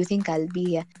 and you think I'll be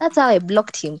here. That's how I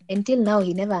blocked him. Until now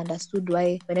he never understood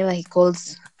why whenever he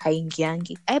calls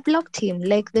haingiangi. I blocked him.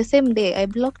 Like the same day I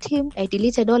blocked him, I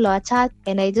deleted all our chat,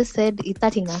 and I just said it's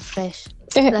starting afresh.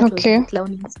 That Okay. was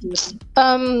clowning story.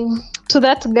 To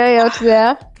that guy out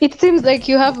there, it seems like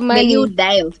you have May money, you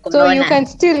die of so corona. you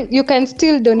can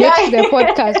still donate to the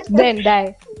podcast, then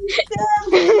die.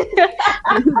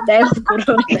 Die of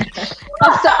corona.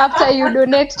 After you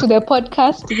donate to the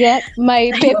podcast, yeah,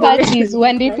 my PayPal is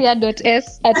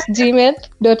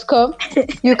wandithia.s@gmail.com.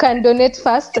 You can donate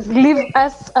first. Leave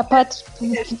us apart.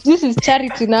 This is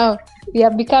charity now. We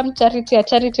have become a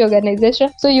charity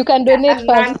organization. So you can donate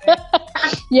first.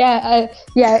 Yeah,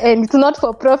 and it's not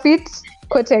for profit,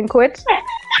 quote unquote.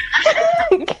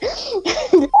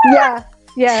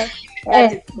 Yeah,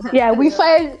 we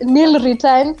file nil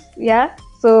returns. Yeah,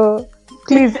 so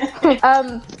please.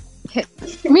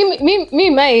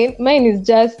 Mine is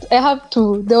just, I have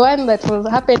two. The one that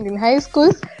happened in high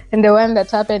school and the one that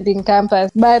happened in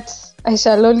campus. But I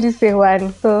shall only say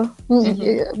one. So both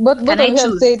Can of I you have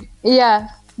choose? said, yeah,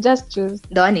 just choose.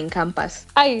 The one in campus.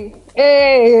 That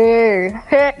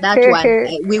That one.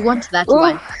 We want that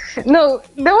one. No,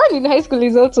 the one in high school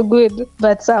is also good,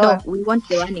 but No, we want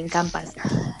the one in campus.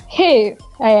 Hey,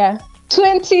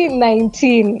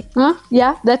 2019.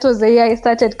 Yeah, that was the year I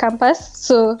started campus.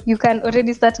 So you can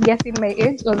already start guessing my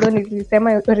age, although it's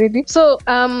semi already. So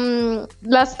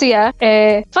last year,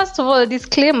 first of all,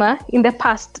 disclaimer, in the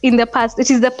past, it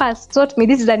is the past. Taught me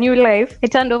this is a new life. I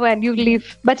turned over a new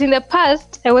leaf. But in the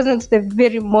past, I wasn't the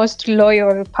very most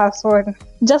loyal person.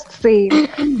 Just saying.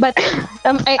 But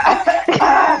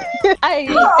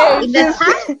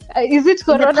is it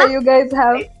corona you guys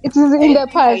have? It is in the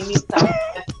past.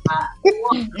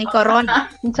 Ni corona.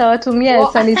 Nitawatumia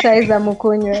sanitizer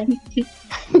mukunywe.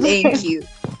 Thank you.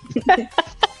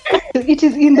 It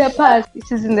is in the past.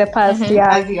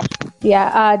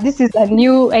 Yeah. This is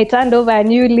I turned over a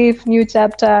new leaf, new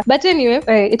chapter. But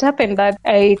anyway, it happened that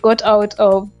I got out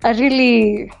of a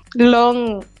really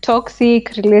long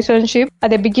toxic relationship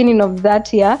at the beginning of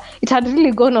that year. It had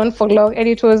really gone on for long, and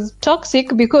it was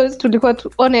toxic because to got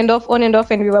on and off,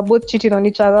 and we were both cheating on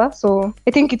each other. So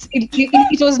I think it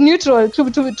was neutral to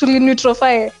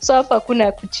neutrify. So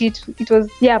hakuna kucheat. It was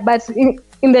but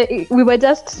we were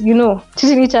just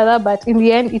cheating each other, but in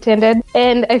the end it ended,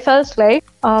 and I felt like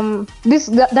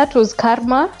that was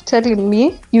karma telling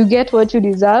me you get what you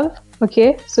deserve.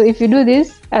 Okay, so if you do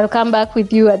this, I'll come back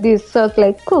with you at this. So I was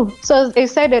like, cool. So I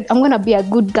decided I'm going to be a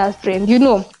good girlfriend.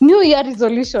 New Year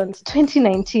resolutions,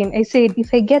 2019. I said,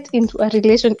 if I get into a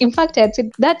relation, in fact, I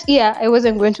said that year I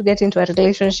wasn't going to get into a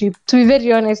relationship. To be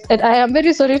very honest, and I am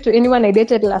very sorry to anyone I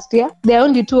dated last year. There are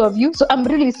only two of you. So I'm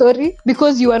really sorry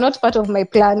because you are not part of my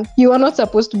plan. You are not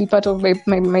supposed to be part of my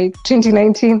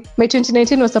 2019. My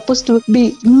 2019 was supposed to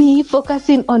be me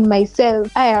focusing on myself.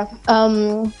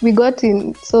 We got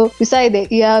in. So we started the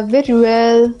year very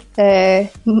well.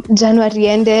 January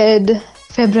ended,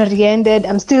 February ended,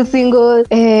 I'm still single.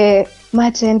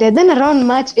 March ended. Then around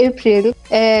March, April,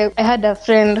 I had a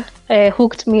friend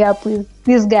hooked me up with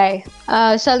this guy.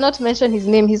 Shall not mention his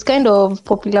name. He's kind of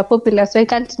popular, so I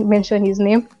can't mention his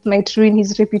name. Might ruin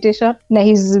his reputation,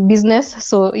 his business.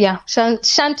 So yeah,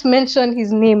 shan't mention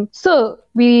his name. So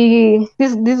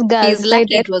this guy. He's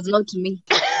lucky it was not me.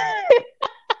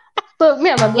 So me,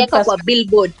 I'm a good person.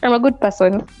 Billboard. I'm a good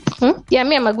person. Yeah,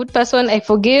 me, I'm a good person. I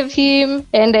forgave him,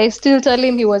 and I still tell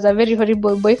him he was a very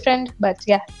horrible boyfriend. But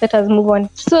yeah, let us move on.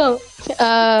 So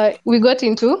we got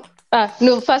into.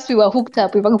 First we were hooked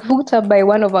up. We were hooked up by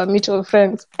one of our mutual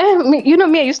friends. Me,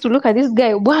 I used to look at this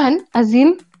guy. One, as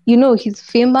in, he's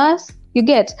famous. You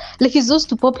get like he's those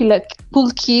two popular,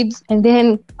 cool kids, and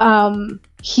then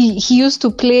he used to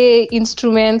play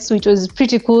instruments, which was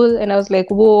pretty cool, and I was like,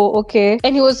 whoa, okay.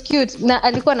 And he was cute. Na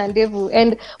alikuwa na ndevu,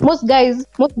 and most guys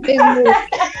know.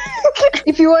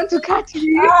 If you want to catch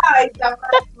me, it's a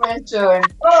first mention.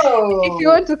 Oh, if you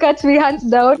want to catch me hands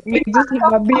down, you just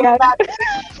have a beard.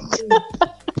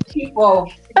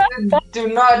 People do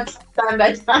not stand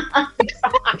at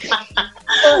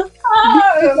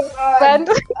And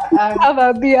have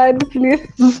a beard,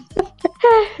 please.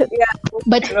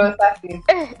 But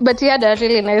he had a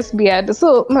really nice beard,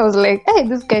 so I was like, hey,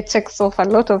 this guy checks off a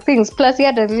lot of things. Plus he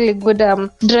had a really good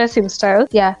dressing style.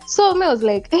 Yeah, so I was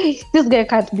like, hey, this guy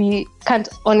can't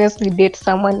honestly date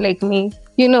someone like me.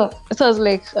 you know. So I was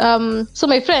like, so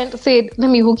my friend said, let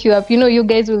me hook you up, you know, you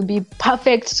guys will be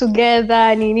perfect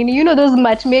together. Nini. You know those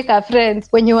matchmaker friends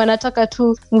when you wanataka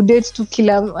tu mudate tu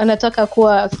kila anataka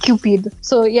kuwa Cupid.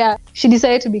 So yeah, she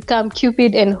decided to become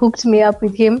Cupid and hooked me up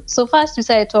with him. So first we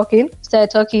started talking,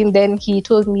 then he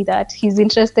told me that he's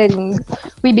interested in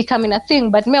we becoming a thing.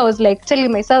 But me, I was like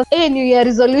telling myself, hey, New Year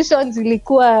resolutions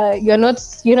ilikuwa you're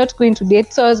not going to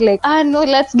date. So I was like, no,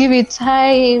 let's give it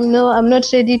time. No, I'm not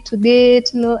ready to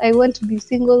date. No, I want to be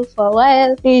single for a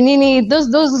while.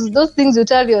 Those things you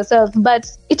tell yourself. But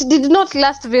it did not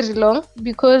last very long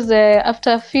because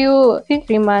after a few, I think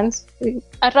 3 months,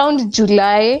 around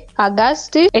July,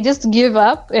 August, I just gave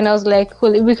up and I was like,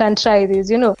 well, we can try this,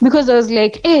 you know, because I was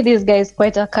like, hey, this guy is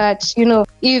quite a catch, you know,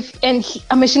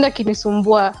 ameshinda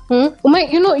kinisumbua.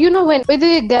 You know when, by the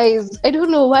way, guys, I don't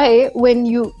know why when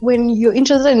you're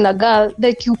interested in a girl,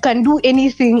 that you can do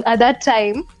anything at that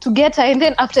time to get her, and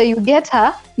then after you get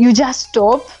her, you just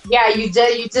stop. Yeah, you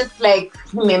just like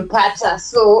mempata.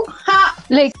 So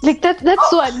like that's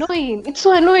so annoying. It's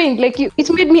so annoying. Like it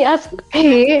made me ask,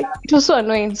 hey, it was so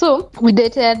annoying. So we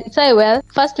dated. It started well.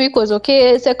 First week was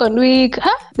okay. Second week,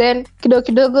 then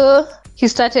kidogo he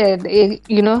started,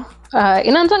 you know,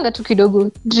 inaanzanga tu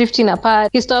kidogo drifting apart.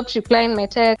 He stopped replying my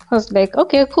text. I was like,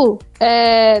 okay, cool.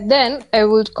 Then I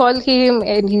would call him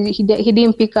and he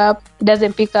didn't pick up. He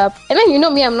doesn't pick up. And then, you know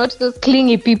me, I'm not those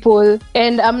clingy people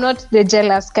and I'm not the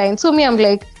jealous kind. So me, I'm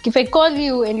like, if I call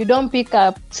you and you don't pick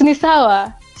up, sini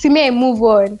sawa. See me, I move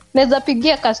on. Naweza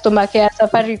pigia customer care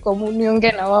Safaricom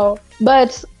niongee na wao.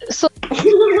 But so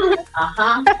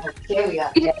okay, we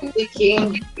are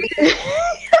speaking.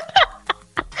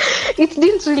 It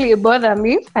didn't really bother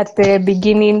me at the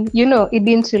beginning. You know, it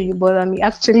didn't really bother me.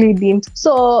 Actually, it didn't.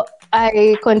 So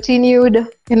I continued,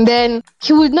 and then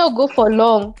he would not go for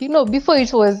long. You know, before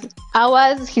it was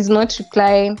hours, he's not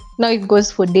replying. Now it goes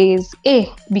for days.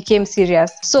 Became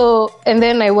serious. So, and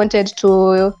then I wanted to,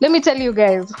 let me tell you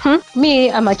guys, me,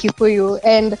 I'm a Kikuyu,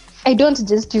 and I don't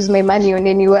just use my money on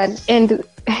anyone. And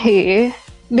hey,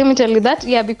 let me tell you that,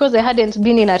 because I hadn't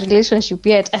been in a relationship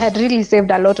yet, I had really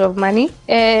saved a lot of money,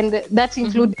 and that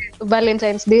included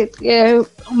Valentine's Day.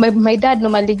 My dad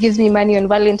normally gives me money on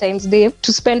Valentine's Day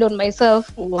to spend on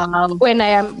myself. Wow. When I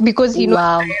am, because he knew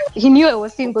I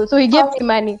was single, so he gave me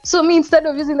money. So me, instead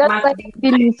of using that money, I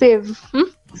really save.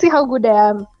 See how good I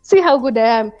am.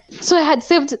 So I had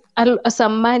saved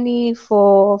some money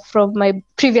from my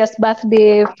previous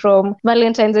birthday, from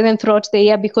Valentine's, and then throughout the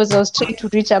year, because I was trying to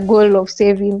reach a goal of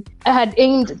saving. I had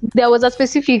aimed, there was a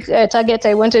specific target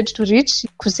I wanted to reach,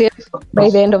 to save by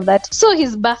the end of that. So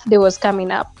his birthday was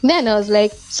coming up. Then I was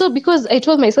like, so because I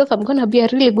told myself I'm going to be a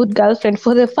really good girlfriend,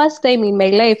 for the first time in my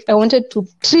life, I wanted to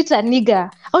treat a nigga.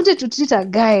 I wanted to treat a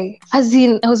guy. As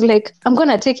in, I was like, I'm going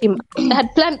to take him. I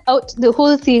had planned out the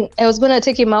whole thing. I was going to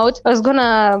take him out. I was going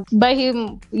to buy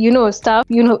him, stuff,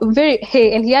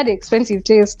 and he had expensive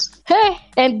taste.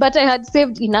 But I had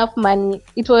saved enough money.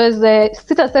 It was,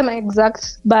 still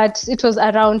semi-exact, but it was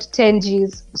around 10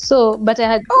 Gs. So, but I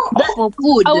had... for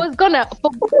food. I was gonna...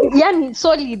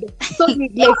 solid.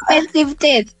 Expensive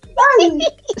taste.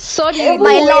 Solid.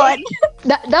 My lord.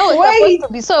 That was supposed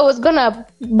to be. So I was gonna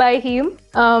buy him...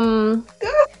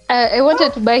 I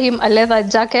wanted to buy him a leather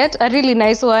jacket, a really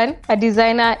nice one, a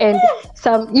designer, and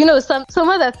some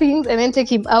other things, and then take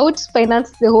him out,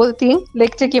 finance the whole thing,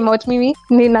 like take him out. Mimi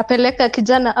ninapeleka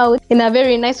kijana out in a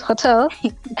very nice hotel.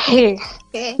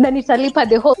 Na nitalipa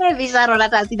the whole.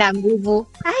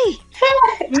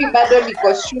 Mi bado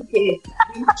niko shuke.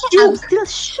 I'm still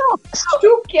shocked.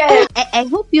 I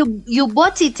hope you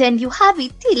bought it and you have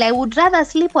it till. I would rather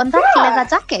sleep on that leather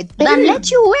jacket than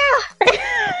let you wear.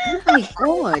 Oh my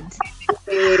God.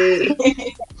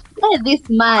 This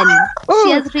man,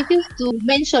 she has refused to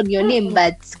mention your name,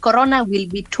 but Corona will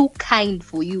be too kind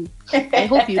for you. I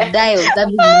hope you die of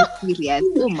something serious.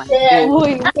 Oh my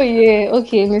God. Oh yeah,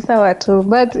 okay, ni sawa too.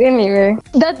 But anyway,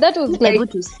 that was like able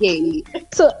to say.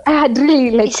 So I had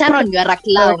really like Sharon, you are a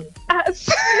clown.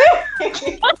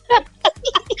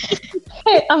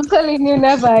 Hey, I'm telling you,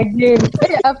 never again.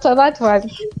 After that one.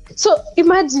 So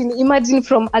imagine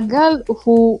from a girl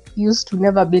who used to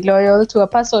never be loyal to a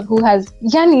person who has,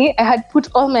 I had put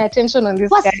all my attention on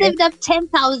this guy. Saved up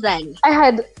 10,000. I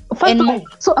had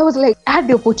So I was like, I had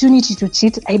the opportunity to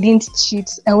cheat. I didn't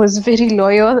cheat. I was very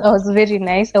loyal. I was very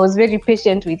nice. I was very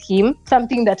patient with him.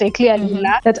 Something that I clearly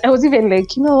lacked. That I was even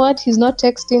like, you know what? He's not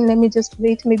texting. Let me just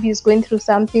wait. Maybe he's going through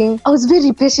something. I was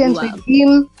very patient with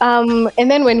him.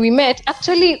 And then when we met,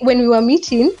 actually, when we were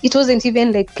meeting, it wasn't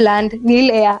even like planned.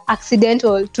 Nile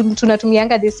accidental.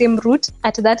 Tunatumianga the same route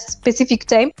at that specific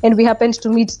time, and we happened to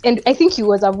meet. And I think he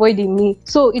was avoiding me,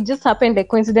 so it just happened like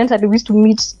coincidentally. We used to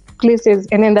meet places,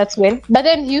 and then that's when. But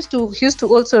then he used to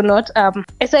also not.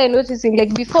 I started noticing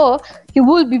like before he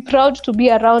would be proud to be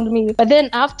around me, but then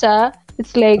after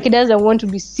it's like he doesn't want to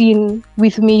be seen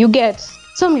with me. You get?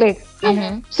 So I'm like,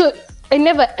 so I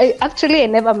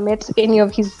never met any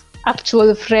of his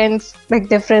actual friends, like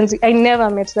the friends. I never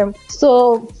met them.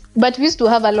 So. But we used to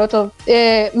have a lot of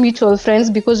mutual friends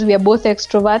because we are both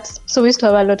extroverts. So we used to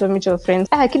have a lot of mutual friends.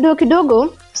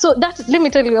 Kidogo. So let me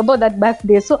tell you about that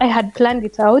birthday. So I had planned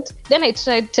it out. Then I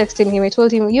tried texting him. I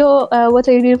told him, what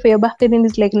are you doing for your birthday? Then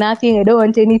it's like, nothing. I don't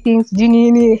want anything.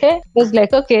 I was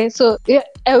like, okay. So yeah,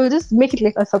 I will just make it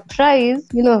like a surprise,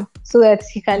 so that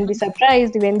he can be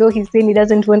surprised even though he's saying he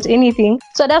doesn't want anything.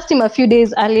 So I'd asked him a few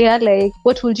days earlier, like,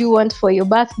 what would you want for your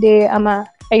birthday?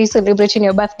 Are you celebrating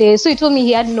your birthday? So he told me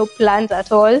he had no plans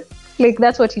at all. Like,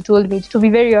 that's what he told me, to be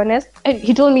very honest. And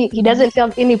he told me he doesn't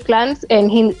have any plans, and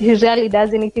he rarely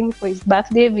does anything for his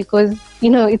birthday because,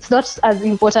 it's not as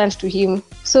important to him.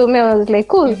 So I was like,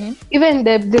 cool. Even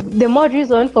the more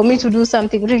reason for me to do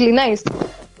something really nice.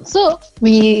 So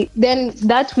then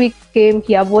that week came,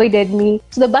 he avoided me.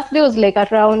 So the birthday was like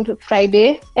around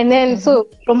Friday. And then so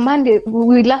from Monday,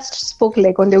 we last spoke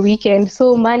like on the weekend.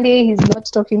 So Monday, he's not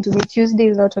talking to me. Tuesday,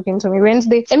 he's not talking to me.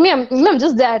 Wednesday. And I'm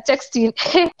just there texting.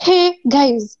 Hey,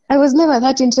 guys, I was never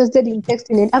that interested in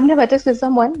texting it. I've never texted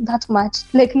someone that much.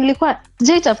 Like, nilikuwa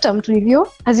after mtu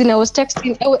hivyo. As in, I was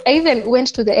texting. I even went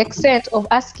to the extent of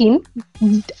asking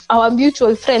our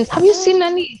mutual friends, have you seen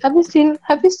Nani? Have you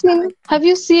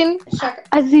seen?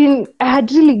 As in, I had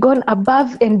really gone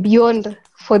above and beyond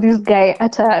for this guy.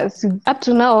 Up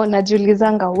to now,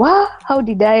 najiulizanga, how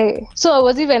did I? So I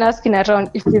was even asking around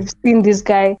if they've seen this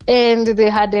guy, and they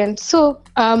hadn't. So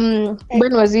when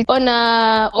was it? On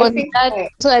that,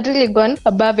 so I'd really gone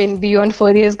above and beyond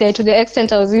for this guy, to the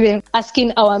extent I was even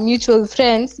asking our mutual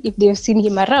friends if they've seen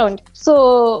him around.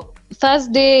 So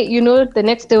Thursday, the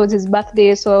next day was his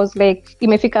birthday, so I was like,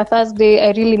 imefika Thursday,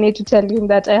 I really need to tell him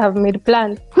that I have made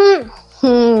plans.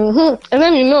 And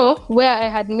then where I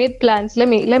had made plans, let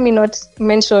me not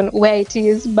mention where it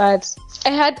is, but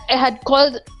I had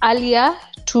called earlier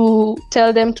to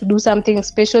tell them to do something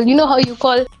special. You know how you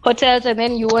call hotels and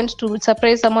then you want to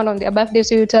surprise someone on their birthday,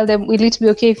 so you tell them, will it be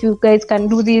okay if you guys can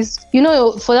do this?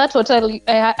 For that hotel,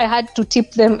 I had to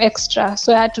tip them extra.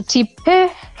 So I had to tip,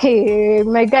 hey,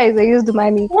 my guys, I used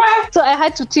money. What? So I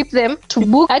had to tip them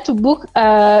I had to book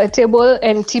a table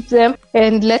and tip them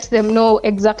and let them know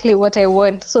exactly what I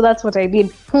want. So that's what I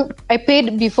did. I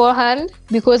paid beforehand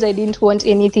because I didn't want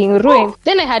anything ruined.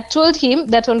 Then I had told him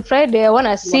that on Friday, I want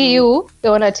to see you. I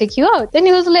want to take you out. Then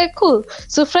he was like, cool.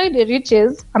 So Friday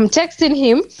reaches, I'm texting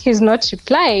him. He's not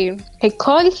replying. I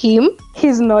call him.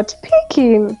 He's not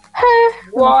picking.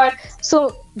 What?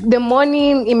 So the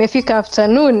morning, imefika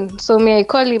afternoon. So may I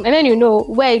call him? And then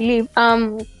where I live.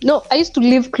 No, I used to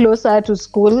live closer to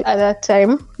school at that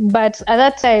time. But at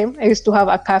that time, I used to have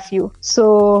a curfew.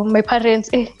 So my parents,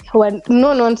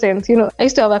 no nonsense, I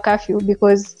used to have a curfew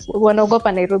because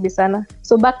wanaogopa Nairobi sana.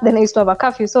 So back then I used to have a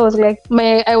curfew. So I was like,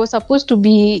 I was supposed to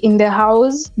be in the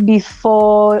house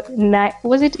before 9.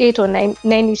 Was it 8 or 9?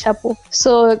 9-ish hapo.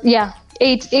 So yeah.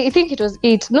 8, I think it was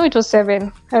 8. No, it was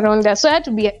 7 around there. So I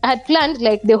had planned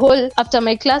like after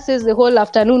my classes, the whole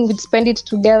afternoon we'd spend it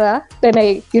together. Then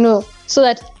so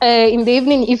that in the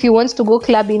evening, if he wants to go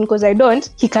clubbing, because I don't,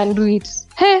 he can do it.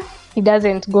 He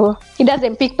doesn't go. He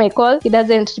doesn't pick my call. He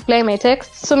doesn't reply my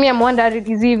text. So I'm wondering,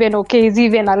 is he even okay? Is he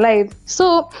even alive?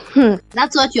 So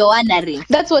that's what you're wondering.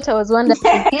 That's what I was wondering.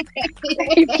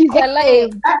 If he's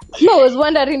alive. No, I was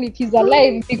wondering if he's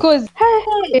alive because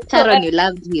Sharon, you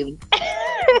loved him.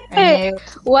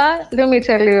 Well, let me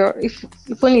tell you, if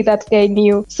only that guy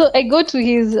knew. So I go to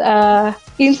his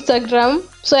Instagram.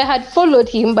 So I had followed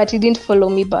him, but he didn't follow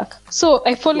me back. So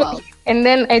I followed him, and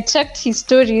then I checked his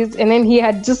stories, and then he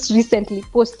had just recently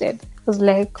posted. I was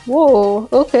like, whoa,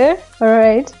 okay, all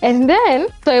right. And then,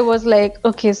 so I was like,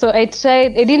 okay, so I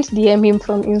didn't DM him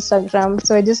from Instagram.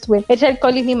 So I tried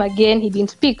calling him again. He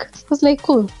didn't pick. I was like,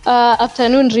 cool.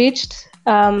 Afternoon reached.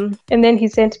 And then he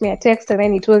sent me a text, and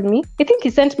then he told me, I think he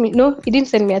didn't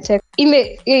send me a text. In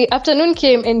the afternoon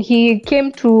came, and he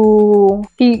came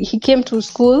to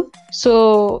school.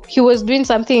 So he was doing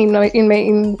something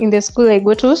in the school I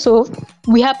go to. So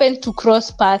we happened to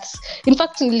cross paths. In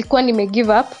fact, nilikuwa nime give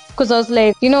up because I was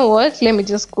like, you know what? Let me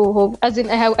just go home. As in,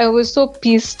 I was so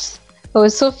pissed. I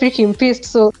was so freaking pissed.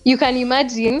 So you can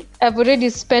imagine, I've already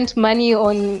spent money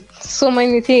on so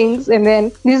many things, and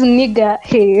then this nigga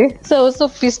here. So I was so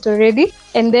pissed already.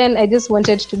 And then I just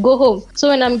wanted to go home. So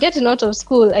when I'm getting out of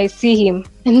school, I see him.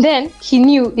 And then he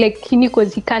knew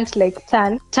because he can't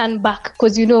turn back.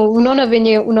 Because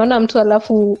unaona mtu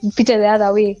alafu upite the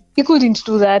other way. He couldn't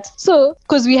do that. So,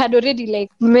 because we had already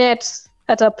met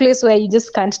at a place where you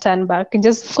just can't turn back and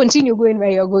just continue going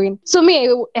where you're going. So me,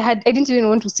 I didn't even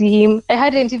want to see him. I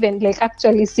hadn't even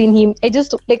actually seen him. I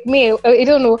just I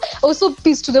don't know. I was so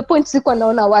pissed to the point sikuwa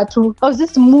naona watu. I was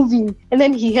just moving, and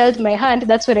then he held my hand.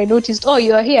 That's when I noticed, oh,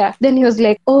 you're here. Then he was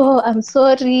like, oh, I'm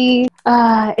sorry.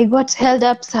 I got held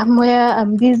up somewhere.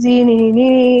 I'm busy.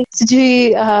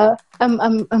 Sijui.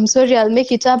 I'm sorry. I'll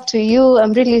make it up to you.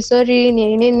 I'm really sorry.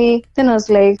 Then I was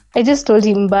like, I just told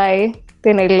him bye.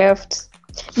 Then I left.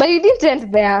 But he didn't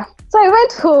end there. So I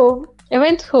went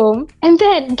home, and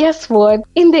then guess what?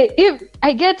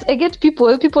 I get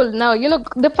people now,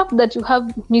 the fact that you have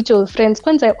mutual friends,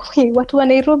 kwanza, watu wa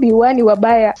Nairobi wani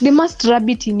wabaya, they must rub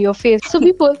it in your face. So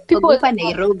people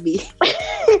Nairobi.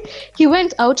 He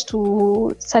went out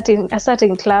to a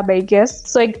certain club, I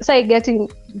guess. So I started getting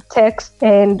texts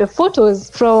and photos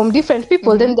from different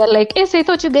people. Then they're like, yes, I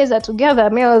thought you guys are together.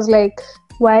 Me, I was like,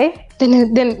 why?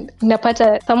 Then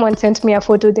napata, someone sent me a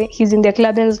photo that he's in the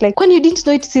club, and I was like, when you didn't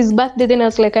know it's his birthday? Then I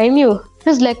was like, I knew. I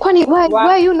was like, why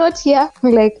are you not here?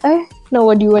 I'm like, now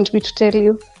what do you want me to tell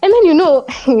you? And then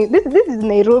this is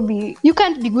Nairobi. You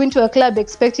can't be going to a club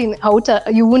expecting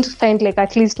you won't find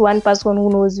at least one person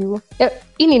who knows you.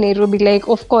 In Nairobi,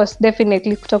 of course,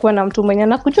 definitely kutakuwa na mtu mwenye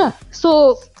anakujua.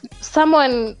 So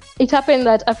it happened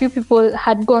that a few people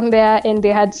had gone there and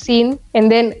they had seen,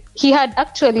 and then he had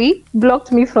actually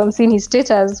blocked me from seeing his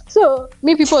status. So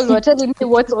people were telling me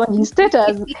what's on his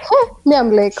status. Me,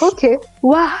 I'm like, okay,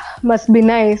 wow, must be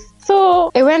nice. So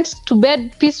I went to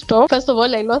bed pissed off. First of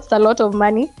all, I lost a lot of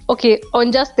money. Okay,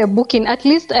 on just the booking. At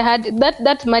least I had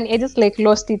that money. I just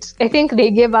lost it. I think they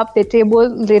gave up the table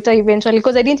later eventually,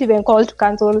 because I didn't even call to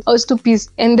cancel. I was too pissed.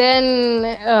 And then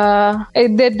the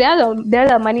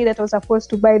other money that I was supposed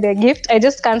to buy the gift, I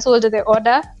just canceled the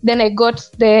order. Then I got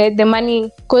the money,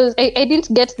 because I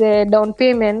didn't get the down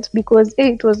payment because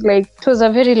it was a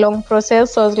very long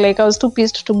process. So I was too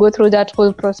pissed to go through that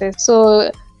whole process. So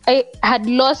I had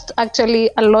lost actually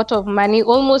a lot of money,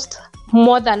 almost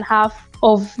more than half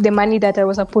of the money that I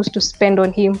was supposed to spend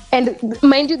on him. And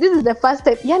mind you, this is the first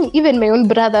time, even my own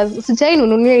brothers,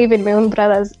 even my own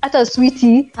brothers, ata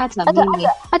sweetie,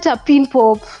 ata pin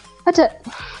pop,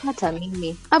 ata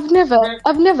mimi.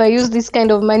 I've never used this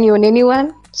kind of money on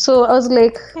anyone. So I was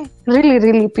really,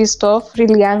 really pissed off,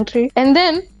 really angry. And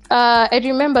then I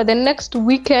remember the next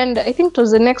weekend, I think it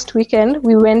was the next weekend,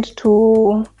 we went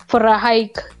for a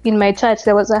hike in my church.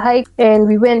 There was a hike, and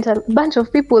we went, a bunch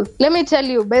of people. Let me tell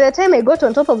you, by the time I got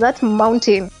on top of that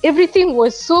mountain, everything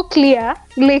was so clear.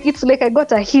 It's I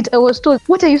got a hit. I was told,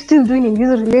 what are you still doing in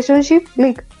this relationship?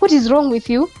 What is wrong with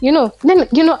you? Then,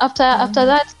 after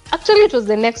that, actually it was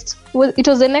the next day. It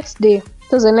was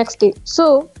the next day.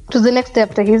 So it was the next day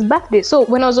after his birthday. So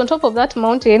when I was on top of that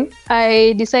mountain,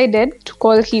 I decided to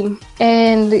call him.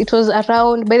 And it was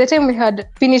around, by the time we had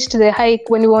finished the hike,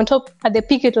 when we were on top at the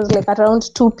peak, it was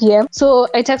around 2 p.m. So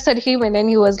I texted him, and then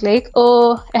he was like,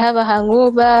 oh, I have a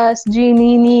hangover, sijui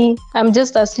nini, I'm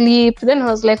just asleep. Then I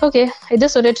was like, okay, I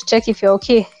just wanted to check if you're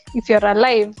okay, if you're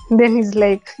alive. Then he's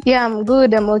like, yeah, I'm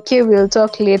good, I'm okay, we'll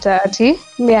talk later, Ati.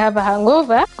 May I have a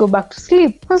hangover, go back to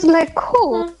sleep. I was like,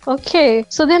 cool, okay.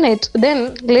 So then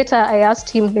later I asked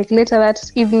him, later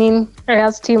that evening, I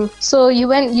asked him, so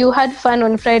you had fun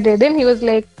on Friday? Then he was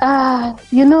like,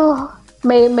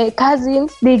 my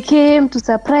cousins, they came to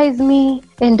surprise me,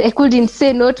 and I couldn't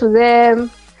say no to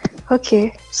them.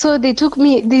 Okay, so they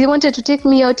wanted to take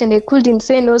me out, and I couldn't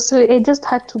say no, so I just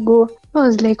had to go. I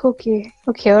was like, okay,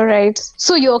 all right.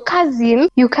 So your cousin,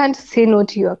 you can't say no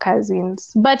to your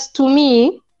cousins. But to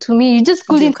me, you just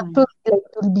couldn't to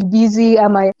be busy.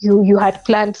 You had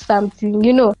planned something,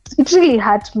 It really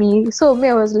hurt me. So me,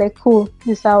 I was like, cool,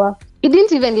 this hour. It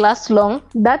didn't even last long.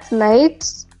 That night,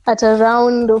 at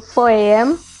around 4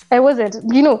 a.m., I wasn't,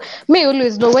 me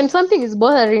always know when something is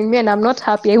bothering me and I'm not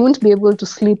happy, I won't be able to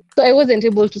sleep. So I wasn't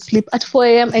able to sleep. At 4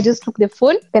 a.m., I just took the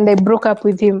phone and I broke up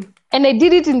with him. And I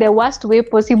did it in the worst way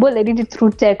possible. I did it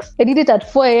through text. I did it at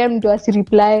 4 a.m. to us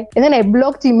reply. And then I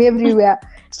blocked him everywhere.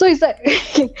 So it's like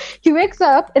he wakes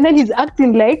up and then he's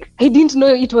acting like he didn't know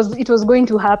it was going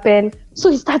to happen. So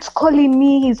he starts calling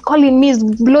me. He's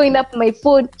blowing up my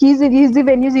phone. He's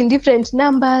even using different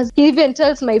numbers. He even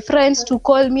tells my friends to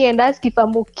call me and ask if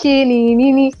I'm okay.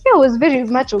 I was very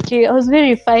much okay. I was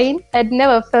very fine. I'd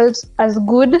never felt as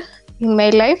good in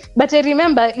my life. But you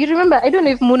remember, I don't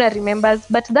know if Muna remembers,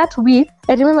 but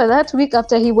I remember that week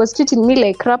after he was treating me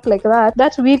like crap like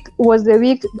that week was the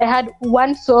week I had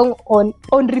one song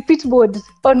on repeat mode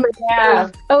on my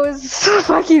phone. I was so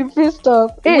fucking pissed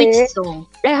off. Which song?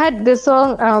 I had the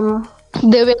song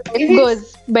The Way It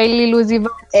Goes by Lil Uzi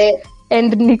Vert.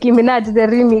 And Nicki Minaj, the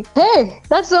remix. Hey,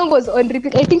 that song was on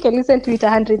repeat. I think I listened to it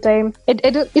 100 times.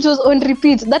 It was on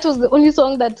repeat. That was the only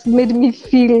song that made me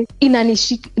feel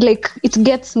like it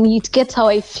gets me. It gets how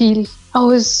I feel.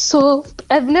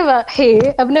 I've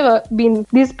never been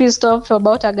this pissed off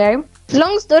about a guy.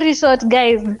 Long story short,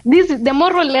 guys, the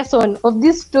moral lesson of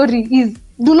this story is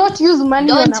do not use money.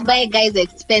 Don't buy guys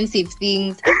expensive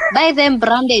things. Buy them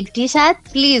branded t-shirts,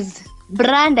 please.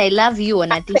 Brand I love you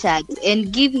on a t-shirt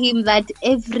and give him that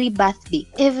every birthday,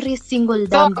 every single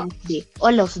damn birthday,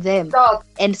 all of them.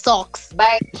 And socks.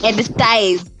 And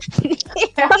ties.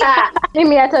 That is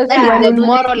the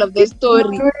moral of the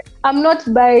story. I'm not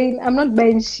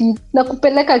buying shit.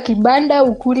 Nakupeleka kibanda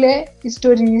ukule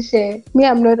story ishe. Me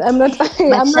I'm not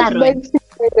buying shit.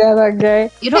 The other guy.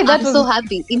 I'm so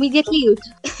happy. Immediately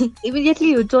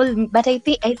you told me, but I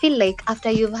feel like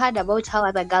after you've heard about how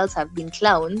other girls have been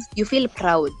clowns, you feel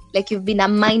proud, like you've been a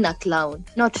minor clown,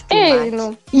 not too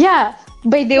much. Yeah.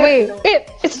 By the way,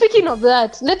 speaking of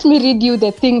that, let me read you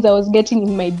the things I was getting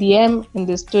in my DM in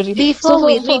the story. Before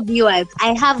we read yours,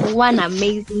 I have one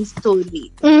amazing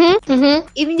story.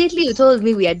 Immediately you told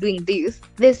me we are doing this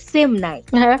the same night.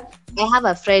 I have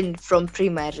a friend from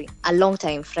primary, a long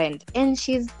time friend, and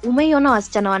she's umeiona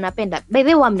wasichana wanapenda. By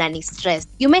the way, mnani stress.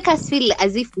 You make us feel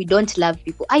as if we don't love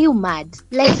people. Are you mad?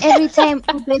 Like every time,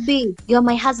 oh baby, you're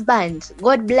my husband.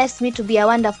 God bless me to be a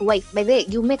wonderful wife. By the way,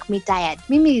 you make me tired.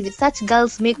 Mimi, such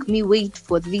girls make me wait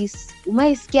for this.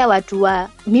 Umaisikia watu wa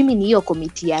mimi ni hiyo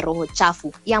komiti ya roho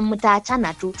chafu. Ya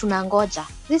mtaachana tu tunangoja.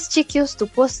 This chick used to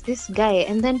post this guy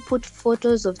and then put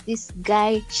photos of this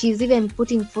guy. She's even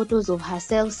putting photos of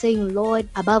herself saying, Lord,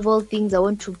 above all things, I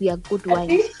want to be a good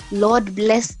wife. Lord,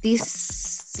 bless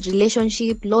this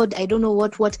relationship. Lord, I don't know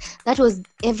what. That was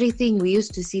everything we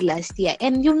used to see last year.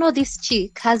 And this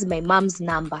chick has my mom's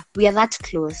number. We are that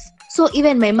close. So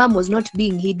even my mom was not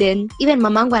being hidden. Even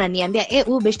mamangu ananiambia,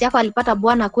 beshte yako alipata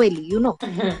bwana kweli,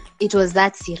 It was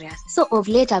that serious. So of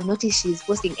late I've noticed she's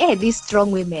posting, these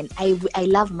strong women. I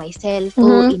love myself.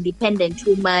 Independent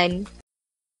woman.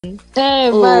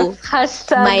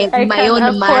 Hashtag my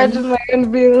own man. My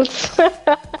own bills.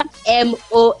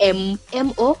 M-O,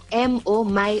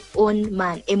 my own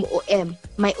man. M-O-M,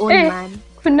 my own man.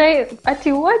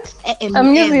 What?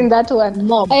 I'm using that one.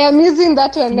 Mom. I am using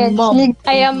that one next. Mom.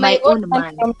 I am my own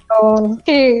man.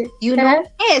 Hey.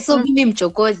 So mimi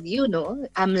mchokozi,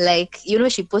 I'm like,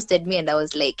 she posted me and I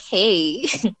was like, hey,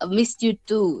 I've missed you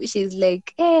too. She's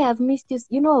like, hey, I've missed you.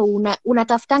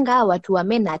 Unatafutanga watu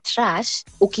wamena trash,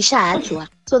 ukishaachwa,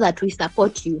 so that we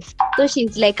support you. So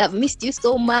she's like, I've missed you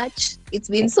so much. It's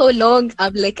been so long.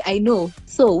 I'm like, I know.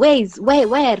 So why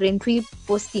aren't we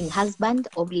posting husband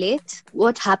of late?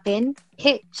 What happened?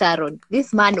 Hey, Sharon,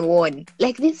 this man won.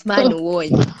 Like,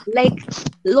 Like,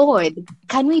 Lord,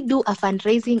 can we do a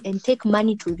fundraising and take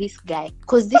money to this guy?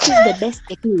 Because this is the best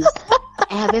excuse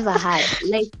I have ever had.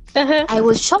 Like, I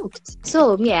was shocked.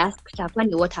 So me, I asked her,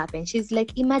 what happened? She's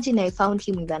like, imagine I found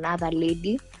him with another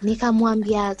lady.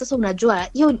 Nikamwambia, sasa unajua,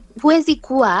 huwezi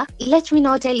kuwa, let me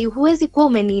now tell you, huwezi kuwa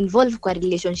umeni involve kwa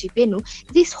relationship yenu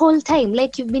this whole time.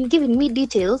 Like, you've been giving me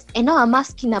details and now I'm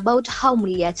asking about how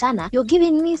mliachana. You're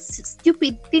giving me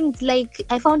stupid things like,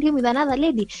 I found him with another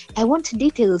lady. I want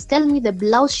details. Tell me the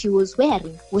blouse she was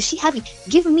wearing. Was she having?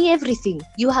 Give me everything.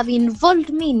 You have involved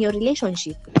me in your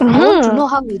relationship. I want to know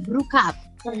how we broke up.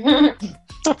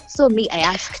 So me, I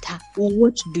asked her,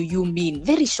 what do you mean?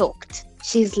 Very shocked.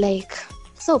 She's like,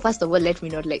 so first of all, let me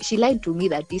not lie. She lied to me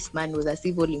that this man was a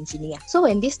civil engineer. So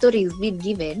when this story is being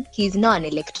given, he's now an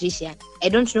electrician. I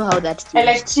don't know how that's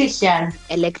Electrician.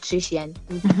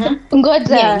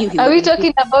 Ngoja, are we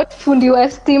talking about fundi wa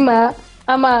stima?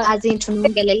 Ama as in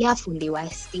tunaongelelea fundi wa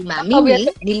stima. Mimi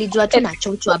nilijua tu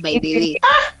nachochwa by the way.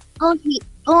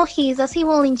 He's a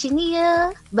civil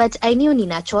engineer, but I knew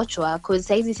ninachochwa because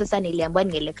saizi sasa niliambiwa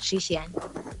ni electrician.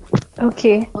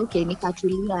 Okay. Okay,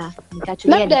 nikatulia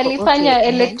Labda niko alifanya okay.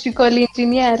 electrical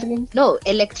engineering. No,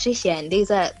 electrician.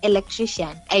 There's a electrician.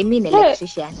 I mean Hey.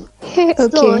 electrician.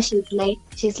 So Okay.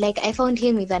 she's like, I found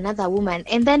him with another woman,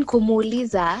 and then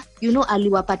kumuuliza, you know,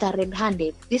 aliwapata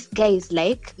red-handed. This guy is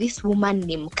like, this woman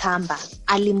ni Mkamba,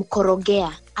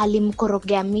 alimkorogea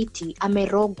miti,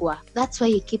 amerogwa. That's why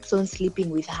he keeps on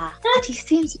sleeping with her. But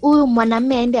since huyu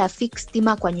mwanamume aende afix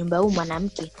stima kwa nyumba huyu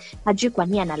mwanamke, hajui kwa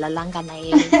nini analalanga na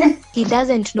yeye. He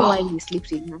doesn't know why he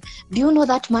sleeps with her. Do you know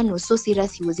that man was so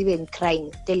serious he was even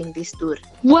crying telling this story?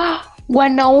 Wow.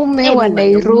 Wanaume wa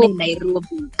Nairobi.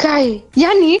 Kai,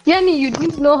 yani you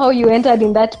didn't know how you entered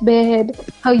in that bed,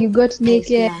 how you got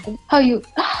naked, how you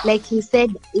like he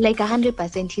said, like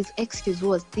 100%, his excuse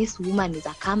was this woman is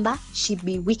a Kamba, she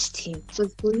bewitched him. So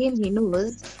for him, he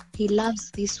knows he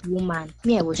loves this woman.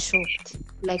 Me, I was shocked.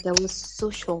 Like I was so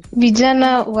shocked.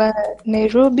 Vijana wa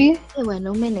Nairobi.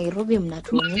 Wanaume Nairobi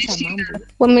mnatuonyesha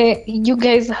mambo. You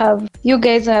guys have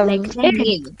like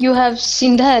you have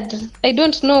shindad. I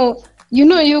don't know. You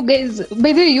know, you guys,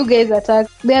 by the way, you guys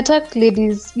they attack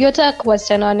ladies. You attack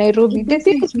wasichana wa Nairobi. They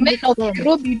think men of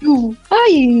Nairobi do.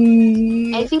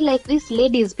 I feel like these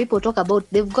ladies people talk about,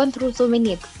 they've gone through so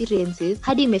many experiences.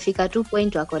 Hadi imefika 2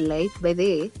 point wako like, by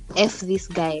the way, F this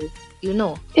guy, you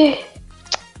know.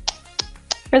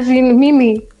 As in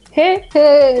Mimi.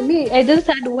 Me, I just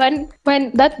had one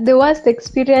when that the worst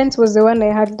experience was the one I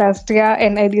had last year,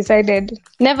 and I decided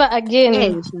never again.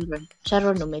 Hey,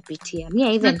 Sharon umepitia. Me,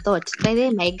 I even thought, by the way,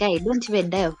 my guy, don't even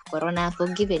die of corona, I've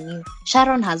forgiven you.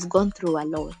 Sharon has gone through a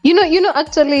lot. You know,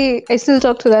 actually, I still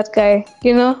talk to that guy.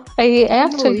 You know, I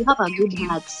actually you have a good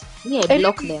heart. Me, I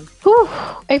block them.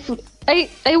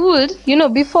 I would, you know,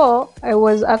 before I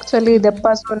was actually the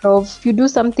person of, you do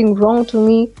something wrong to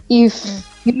me, if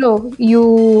you know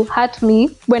you hurt me,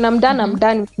 when I'm done, I'm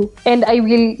done with you, and I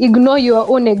will ignore your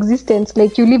own existence.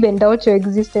 Like, you live and doubt your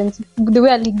existence. The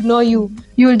way I'll ignore you,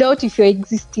 you'll doubt if you're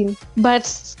existing.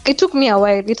 But it took me a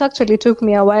while. It actually took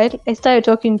me a while. I started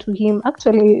talking to him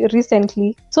actually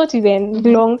recently. It's not even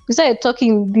long. We started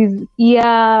talking this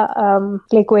year,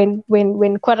 like when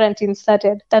quarantine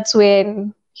started. That's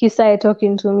when he started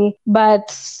talking to me.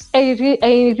 But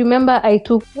I remember I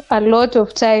took a lot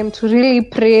of time to really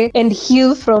pray and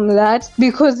heal from that,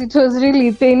 because it was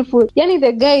really painful. Yani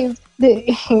the guys,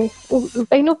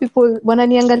 I know people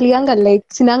wananiangalianga like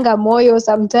sinanga moyo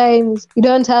sometimes. You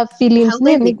don't have feelings.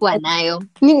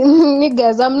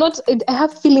 Niggas, I'm not, I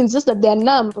have feelings, just that they're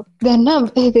numb.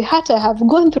 The hurt I have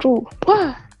gone through.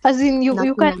 Wow. As in, you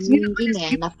can't.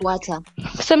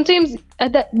 Sometimes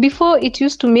before, it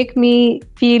used to make me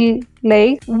feel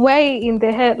like, why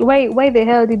the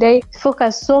hell did I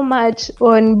focus so much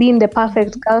on being the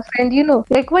perfect girlfriend? You know,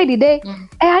 like, why did I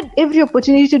had every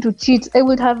opportunity to cheat. I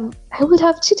would have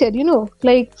cheated. You know,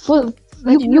 like, for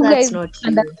you guys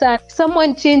understand,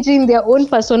 someone changing their own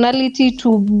personality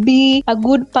to be a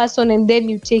good person, and then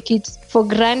you take it for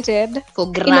granted.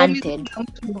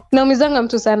 Naumizanga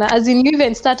mtu sana. As in, you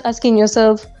even start asking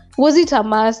yourself, was it a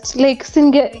must? Like,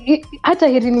 hata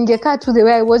heri ningekaa to the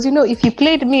way I was. You know, if he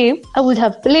played me, I would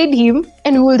have played him,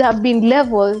 and we would have been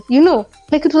level. You know,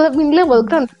 like, it would have been level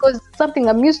ground, because something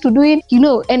I'm used to doing. You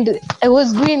know, and I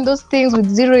was doing those things with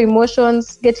zero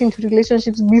emotions, getting into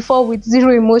relationships before with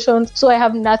zero emotions, so I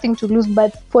have nothing to lose.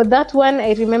 But for that one,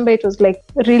 I remember it was like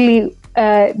really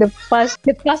the first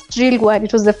real one.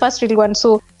 It was the first real one.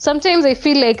 So sometimes I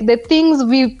feel like the things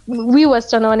we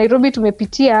wasichana wa Nairobi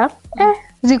tumepitia,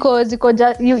 ziko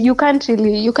you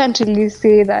can't really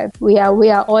say that we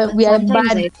are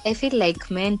bad. I feel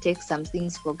like men take some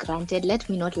things for granted. Let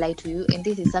me not lie to you, and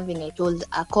this is something I told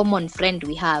a common friend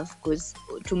we have, because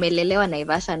tumelelewa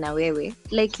Naivasha na wewe.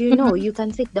 Like, you know, you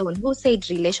can sit down. Who said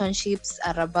relationships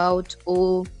are about,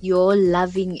 oh, you're all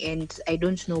loving and I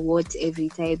don't know what every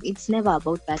time? It's never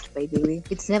about that, by the way.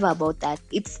 It's never about that.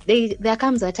 There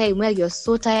comes a time where you're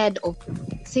so tired of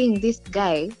seeing this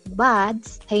guy, but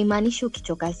haimaanishi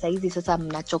ukichoka saizi sasa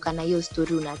mnachoka na hiyo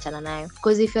story unaachana nayo.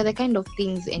 Because if you're the kind of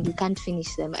things and you can't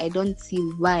finish them, I don't see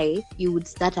why you would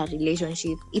start a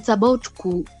relationship. It's about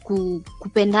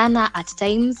kupendana. At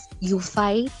times you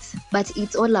fight, but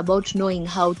it's all about knowing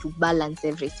how to balance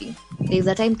everything. There's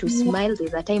a time to smile,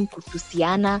 there's a time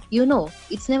kutusiana. You know,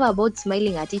 it's never about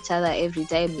smiling at each other every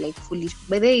time like foolish.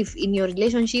 But then if in your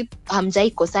relationship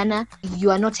hamjai kosana,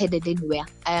 you are not headed anywhere.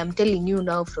 I am telling you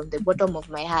now from the bottom of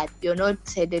my heart, you're not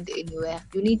headed anywhere.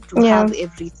 You need to have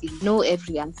everything, know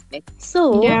every aspect.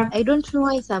 So I don't know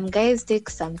why some guys take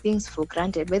some things for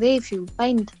granted. But then if you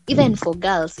find, even for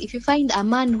girls, if you find a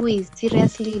man who is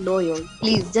seriously loyal,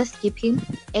 please just keep him.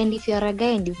 And if you're a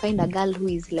guy and you find a girl who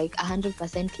is like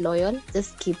 100% loyal,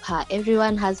 just keep her.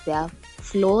 Everyone has their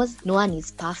flaws. No one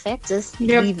is perfect. Just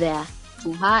Yep. be there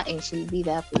to her and she'll be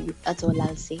there for you. That's all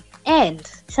I'll say. And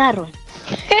Sharon,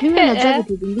 mimi najua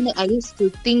vitu vingine I used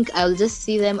to think I'll just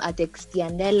see them at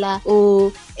Extiandela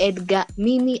or Edgar.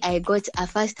 Mimi, I got a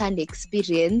first-hand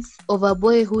experience of a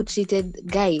boy who treated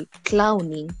guy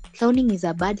clowning. Clowning is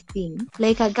a bad thing.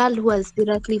 Like a girl who has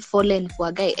seriously fallen for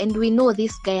a guy, and we know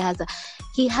this guy has a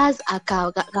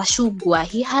kashugwa.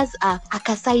 He has a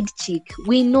side chick.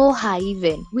 We know her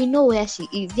even. We know where she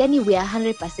is. Yani, we are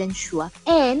 100% sure.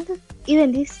 And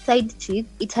even this side chick,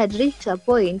 it had reached a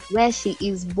point where she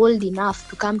is bold enough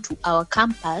to come to our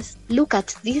campus, look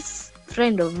at this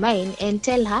friend of mine and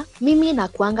tell her, mimi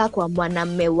nakuanga kwa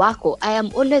mwanamme wako. I am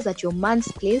always at your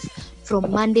man's place from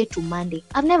Monday to Monday.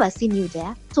 I've never seen you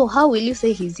there. So how will you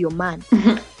say he's your man?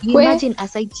 You imagine a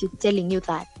side chick telling you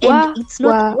that. And it's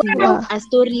not a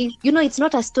story, it's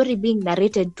not a story being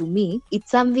narrated to me.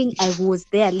 It's something I was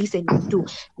there listening to.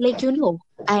 Like,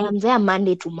 I am there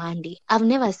Monday to Monday. I've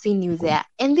never seen you there.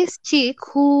 And this chick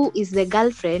who is the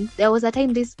girlfriend, there was a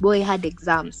time this boy had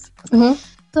exams. Mm-hmm.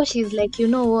 So she's like, you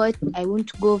know what? I want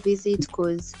to go visit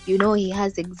because, he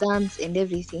has exams and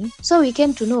everything. So we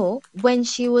came to know when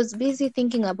she was busy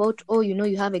thinking about,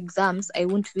 you have exams. I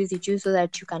want to visit you so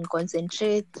that you can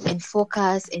concentrate and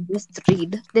focus and just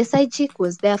read. The side chick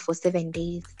was there for 7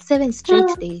 days, 7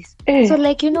 straight days. So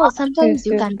like, sometimes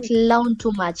you can clown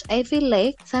too much. I feel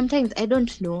like sometimes I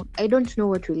don't know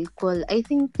what we'll call. I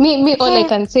think me all I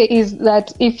can say is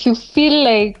that if you feel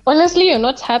like honestly you're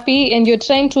not happy and you're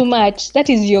trying too much, that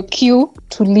is your cue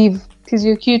to leave. It is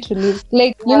your cue to leave.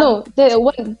 Like,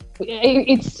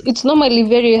 it's normally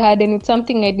very hard, and it's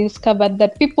something I discovered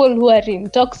that people who are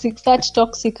in such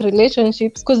toxic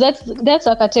relationships, because that's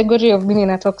a category of being in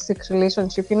a toxic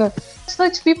relationship,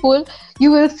 such people,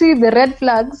 you will see the red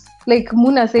flags. Like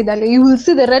Muna said earlier, you will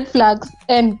see the red flags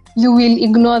and you will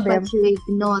ignore them. But you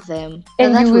ignore them.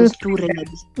 And that you was will too red.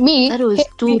 That was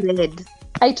too red.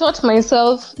 I taught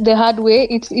myself the hard way.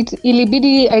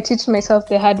 Ilibidi, I teach myself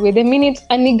the hard way. The minute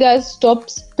a nigga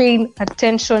stops paying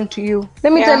attention to you,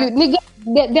 let me tell you,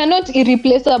 niggas, they're not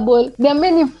irreplaceable. There are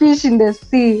many fish in the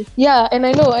sea. Yeah, and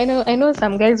I know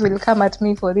some guys will come at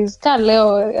me for this.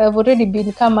 Leo, I've already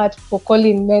been come at for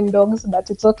calling men dogs, but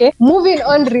it's okay. Moving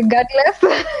on regardless.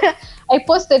 I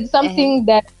posted something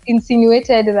that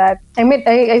insinuated that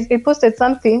I posted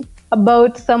something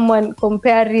about someone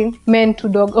comparing men to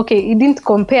dog. Okay, he didn't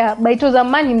compare, but it was a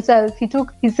man himself.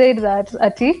 He said that,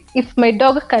 Ati, if my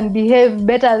dog can behave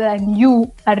better than you,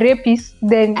 a rapist,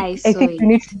 then I think you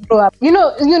need to grow up.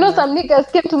 Some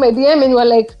niggas came to my DM and were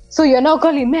like, so you're now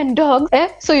calling men dogs,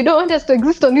 so you don't want us to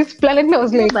exist on this planet? And I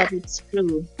was like, but it's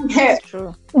true. It's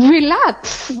true.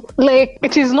 Relax. Like,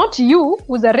 it is not you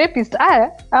who's a rapist.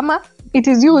 Ama, it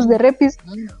is you who's the rapist.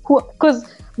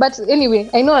 But anyway,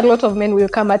 I know a lot of men will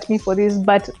come at me for this,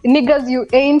 but niggas, you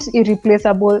ain't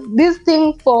irreplaceable. This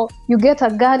thing for you get a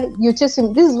girl, you chase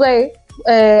him. This is why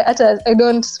I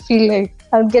don't feel like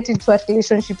I'll get into a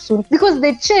relationship soon, because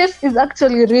the chase is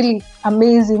actually really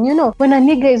amazing. When a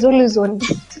nigga is always on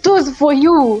toes for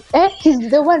you, he's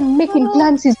the one making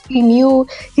plans. He's in you.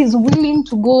 He's willing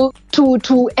to go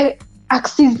to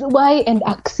axis Y and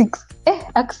axis.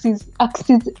 Axis.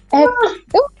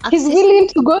 He's willing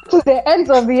to go to the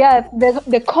ends of the earth,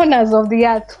 the corners of the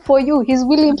earth for you. He's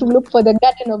willing to look for the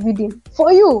Garden of Eden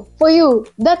for you.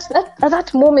 That's at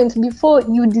that moment before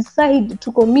you decide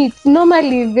to commit.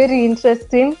 Normally very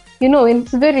interesting, and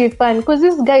it's very fun because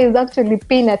this guy is actually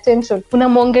paying attention.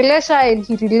 Unamwongelesha and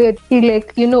he relates.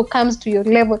 He comes to your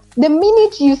level. The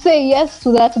minute you say yes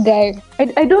to that guy,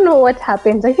 I don't know what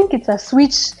happens. I think it's a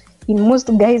switch in most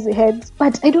guys' heads,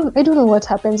 but I don't know what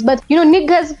happens. But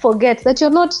niggas forget that you're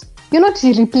not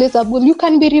irreplaceable. You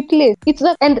can be replaced. It's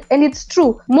that, and it's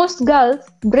true. Most girls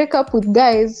break up with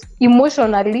guys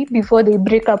emotionally before they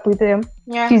break up with them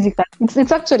physically.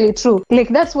 It's actually true. Like,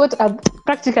 that's what I've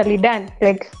practically done.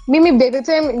 Like, mimi by the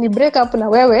time you break up na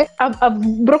wewe,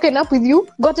 I've broken up with you,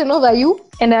 gotten over you,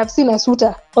 and I've seen a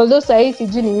suitor. Although sahi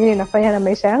sijui ni nini nafanya na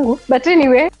maisha yangu, but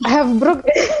anyway, I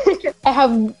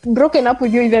have broken up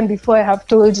with you even before I have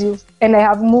told you, and I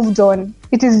have moved on.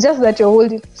 It is just that you're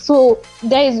holding. So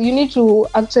guys, you need to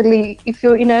actually, if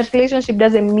you're in a relationship,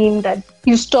 doesn't mean that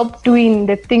you stop doing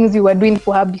the things you were doing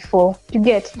for her before. You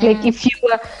get like if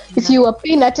you were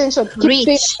paying attention, keep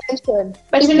paying attention.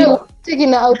 But if you're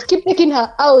taking her out, keep taking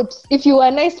her out. If you are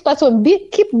a nice person,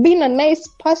 keep being a nice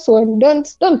person.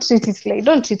 Don't treat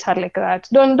her like that.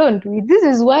 Don't do it. This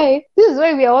is why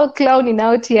we are all clowning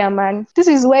out here, man. This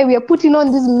is why we are putting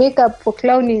on this makeup for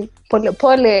clowning.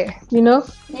 Pole,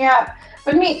 Yeah.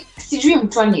 But me, sijui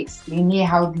mtu explain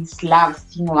how this love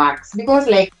thing works. Because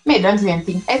like, me, I don't even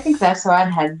think, I think that word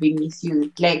has been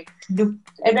misused. Like,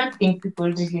 I don't think people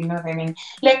really know what I mean.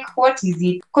 Like, what is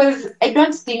it? Because I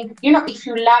don't think, if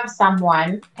you love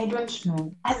someone, I don't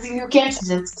know. As in, you can't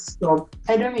just stop.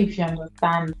 I don't know if you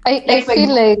understand. I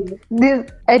feel like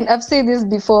this, and I've said this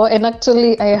before, and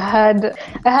actually I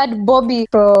had Bobby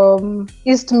from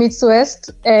East Meets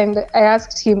West, and I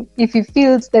asked him if he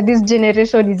feels that this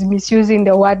generation is misusing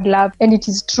the word love, and it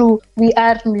is true. We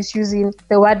are misusing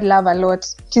the word love a lot.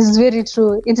 It is very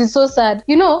true. It is so sad.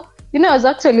 I was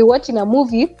actually watching a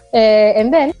movie,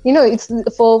 and then it's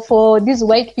for these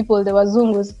white people, the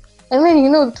Wazungus. And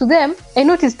then, to them, I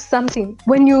noticed something.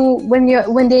 When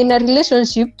they're in a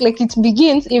relationship, like it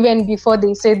begins even before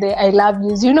they say the I love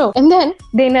yous, And then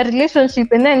they're in a relationship,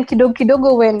 and then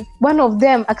kidogo, when one of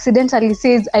them accidentally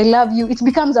says I love you, it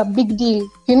becomes a big deal.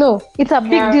 It's a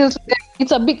big deal to them.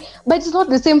 It's a big, but it's not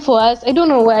the same for us. I don't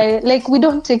know why. Like, we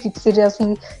don't take it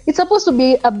seriously. It's supposed to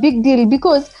be a big deal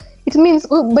because it means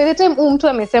by the time mtu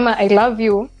amesema I love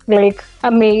you, like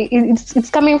it's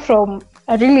coming from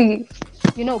a really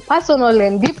personal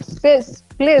and deep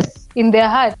place in their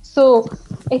heart. So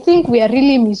I think we are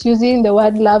really misusing the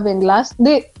word love and lust.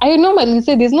 I normally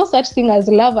say there's no such thing as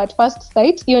love at first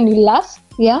sight. You only lust.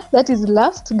 Yeah, that is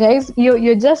lust, guys.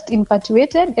 You're just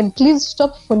infatuated, and please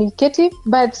stop fornicating.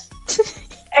 But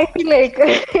I feel like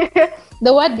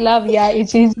the word love,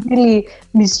 it is really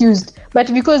misused.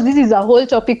 But because this is a whole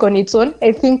topic on its own,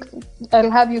 I think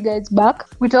I'll have you guys back.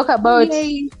 We talk about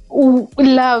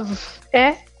love,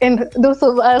 and those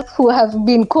of us who have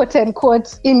been quote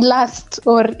unquote in lust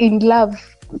or in love.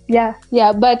 Yeah.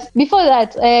 But before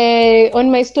that,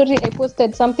 on my story, I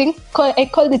posted something. I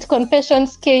called it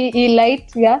Confessions KE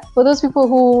Light. Yeah. For those people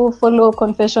who follow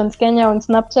Confessions Kenya on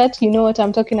Snapchat, you know what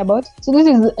I'm talking about. So this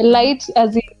is light,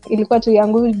 as in ilikuwa tu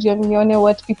yangu nione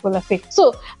what people are saying.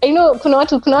 So I know kuna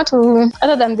watu,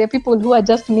 other than the people who are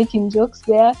just making jokes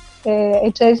there.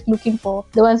 I tried looking for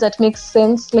the ones that make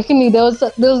sense. Like, there was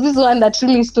this one that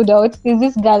really stood out. There's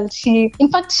this girl. She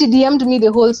DM'd me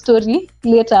the whole story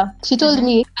later. She told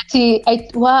me, let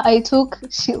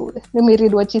me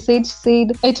read what she said. She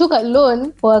said, I took a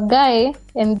loan for a guy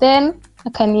and then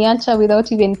akaniacha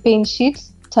without even paying shit.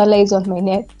 Tala is on my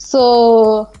neck.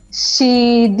 So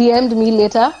she DM'd me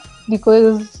later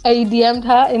because I DM'd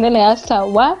her and then I asked her,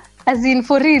 what? As in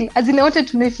for real. As in I wanted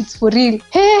to know if it's for real.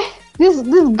 Hey! This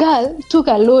girl took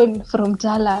a loan from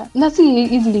Tala. Nasi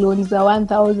easy loan is a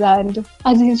 1,000.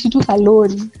 As in she took a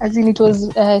loan. As in it was,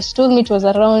 she told me it was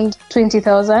around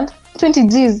 20,000. 20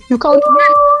 G's. You count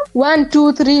 1,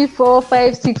 2, 3, 4,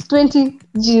 5, 6, 20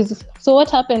 G's. So what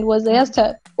happened was I asked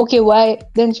her, okay, why?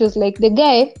 Then she was like, the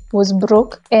guy was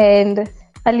broke and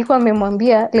alikuwa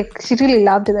amemwambia, like, she really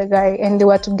loved the guy and they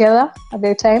were together at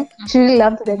the time. She really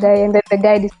loved the guy, and then the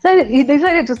guy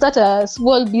decided to start a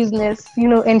small business,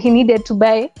 and he needed to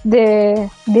buy the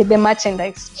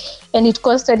merchandise. And it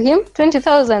costed him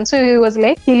 20,000. So he was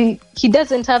like, he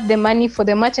doesn't have the money for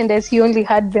the merchandise. He only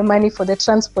had the money for the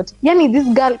transport. Yani, this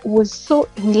girl was so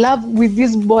in love with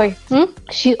this boy.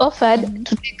 She offered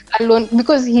to take a loan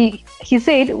because he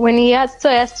said when he asked, so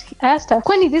I asked her,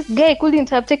 kwani this guy couldn't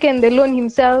have taken the loan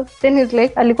himself? Then he's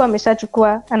like, alikuwa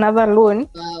ameshachukua another loan.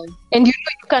 Wow. And you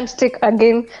can't take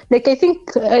again. Like, I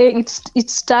think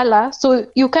it's Tala. So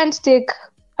you can't take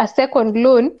a second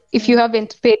loan if you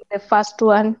haven't paid the first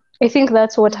one. I think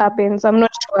that's what happens. I'm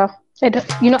not sure. I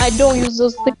don't use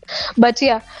those things. But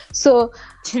yeah, so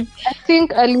I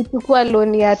think alichukua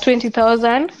loan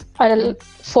 20,000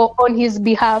 for on his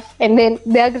behalf, and then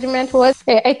the agreement was,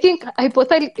 I think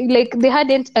hypothetically, like, they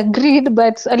hadn't agreed,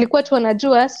 but alikuwa tu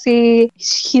anajua, say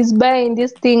he's buying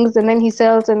these things and then he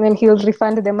sells and then he'll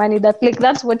refund the money.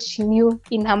 That's what she knew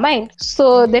in her mind.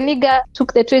 So the nigga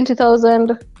took the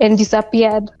 20,000 and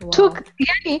disappeared. Wow.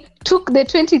 Took the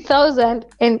 20,000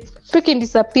 and freaking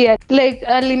disappeared. Like,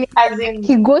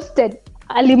 he ghosted.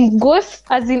 Alimghost,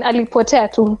 as in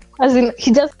alipotea tu, as in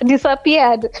he just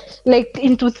disappeared like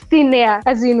into thin air,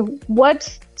 as in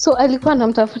what? So alikuwa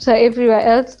namtafuta everywhere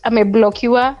else.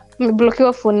 Ameblokiwa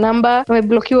phone number,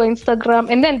 ameblokiwa Instagram,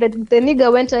 and then the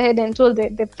nigga went ahead and told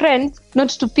the friends not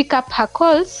to pick up her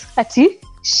calls. Ati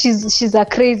she's a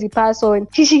crazy person.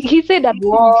 He said he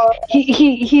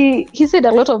said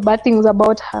a lot of bad things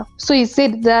about her. So he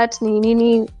said that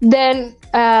nini. Then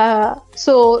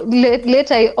so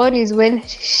later on is when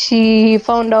she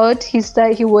found out he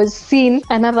was seeing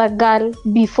another girl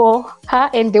before her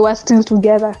and they were still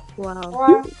together.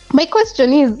 Wow. My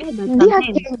question is, dear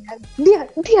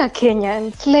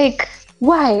Kenyans, like,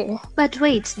 why? But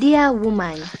wait, dear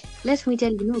woman, let me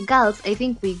tell you, girls, I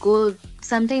think we go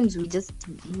sometimes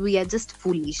we are just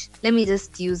foolish. Let me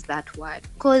just use that word.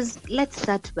 Because let's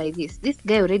start by this. This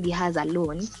guy already has a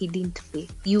loan he didn't pay.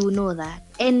 You know that.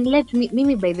 And let me,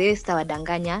 Mimi, by the way,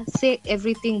 Stawadanganya, say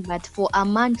everything, but for a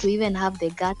man to even have the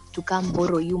guts to come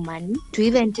borrow you money, to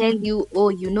even tell you, oh,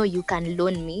 you know, you can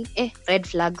loan me, red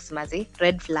flags, maze,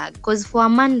 red flag. Because for a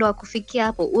man ndo akufikia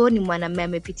hapo, ni mwanamume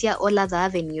amepitia all other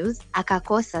avenues,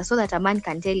 akakosa, so that a man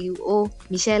can tell you, oh,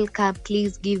 Michelle,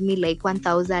 please give me like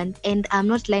 1,000. And I'm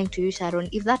not lying to you, Sharon.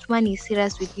 If that man is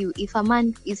serious with you, if a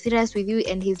man is serious with you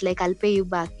and he's like, I'll pay you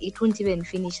back, it won't even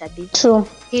finish a day. True.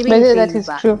 He By will the way, pay that you is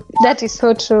back. true. That is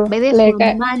so true. By the way, Like, for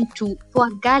a man for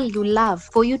a girl you love,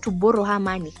 for you to borrow her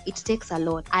money, it takes a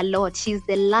lot. She's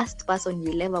the last person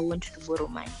you'll ever want to borrow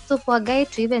money. So for a guy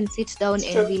to even sit down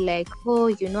and be like, oh,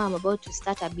 you know, I'm about to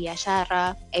start a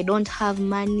biashara, I don't have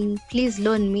money, please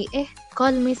loan me.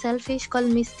 Call me selfish, call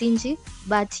me stingy,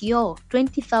 but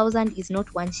 20,000 is not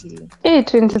 1 shilling.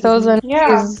 20,000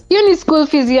 is uni school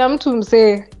fees ya mtu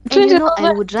msee. And you know,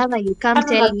 I would rather you come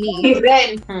tell me.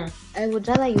 Rent. I would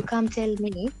rather you come tell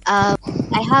me, I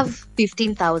have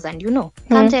 15,000, you know.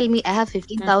 Come tell me I have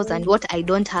 15,000. What I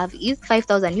don't have is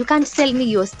 5,000. You can't tell me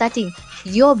you're starting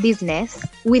your business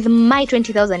with my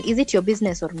 20,000. Is it your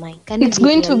business or mine? It's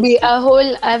going to be a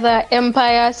whole other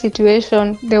empire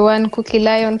situation. The one Cookie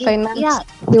Lion Finance. Yeah,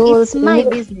 it's my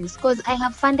business because I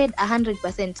have funded 100%.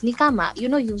 Nikama, you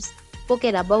know, you've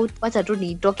spoken about what I don't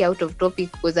need talk out of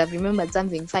topic because I've remembered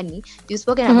something funny. You've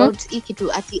spoken about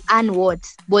ikitu ati earn what?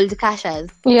 Bold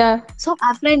cashers. Yeah. So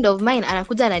a friend of mine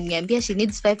anakuja ananiambia she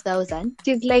needs 5,000.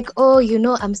 She's like, oh, you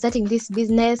know, I'm starting this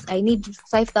business. I need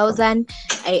 5,000.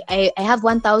 I have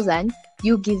 1,000.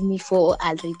 You give me 4,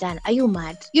 I'll return. Are you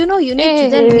mad? You know, you need to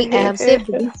tell me I have saved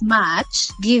this much.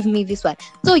 Give me this one.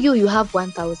 So you have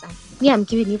 1,000. Me, I'm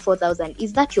giving you 4,000.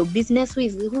 Is that your business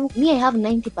with? Me, I have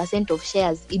 90% of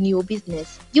shares in your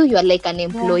business. You are like an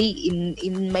employee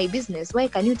in my business. Why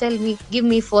can you tell me, give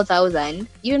me 4,000?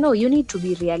 You know, you need to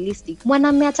be realistic.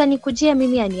 Mwanamume atanikujia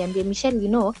mimi aniambie, Michelle, you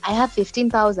know, I have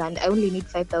 15,000. I only need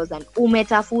 5,000.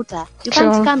 Umetafuta. You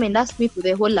can't come and ask me for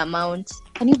the whole amount.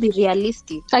 Can you be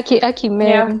realistic? Aki,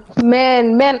 men. Yeah.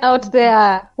 Men out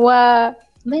there. Wow.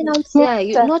 Men out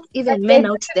there, not even men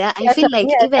out there. I feel like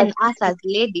even us as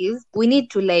ladies, we need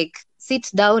to like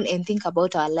sit down and think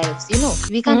about our lives. You know,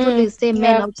 we can't always say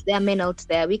men out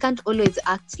there. We can't always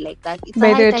act like that. It's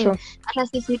a high time. Hata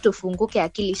sisi tufunguke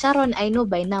akili. Sharon, I know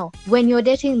by now, when you're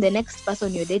dating the next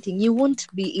person you're dating, you won't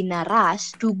be in a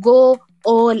rush to go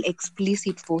all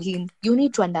explicit for him. You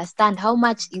need to understand how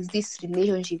much is this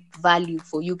relationship value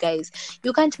for you guys.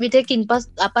 You can't be taking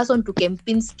a person to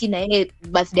Kempinski na yeye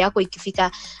birthday yako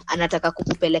ikifika anataka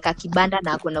kukupeleka kibanda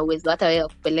na akona uwezo hata wewe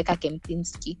kupeleka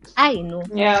Kempinski. I know.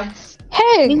 Yeah.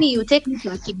 Hey, Mimi, you take me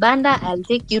to a kibanda, I'll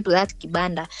take you to that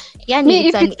kibanda. Yani,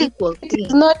 it's an equal thing.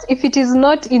 If it is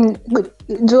not in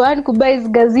Joanne Kubai's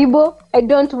gazebo, I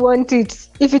don't want it.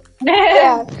 If it's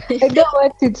there, I don't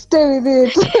want it. Stay with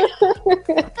it.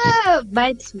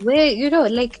 But we, you know,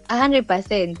 like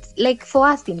 100%. Like for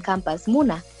us in campus,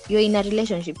 Muna, you're in a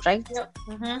relationship, right?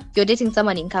 You're dating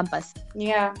someone in campus.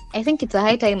 Yeah. I think it's a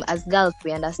high time as girls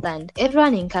we understand.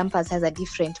 Everyone in campus has a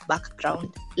different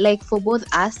background. Like for both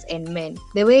us and men.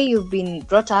 The way you've been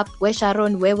brought up, where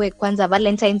Sharon, wewe kwanza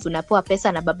Valentine's unapewa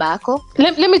pesa na baba yako.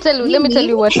 Let me tell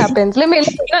you what happens. Let me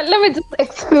just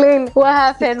explain what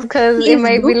happens because it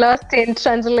might be lost in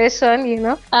translation, you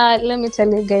know. Let me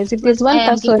tell you guys, if there's one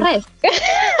person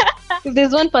if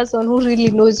there's one person who really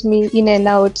knows me in and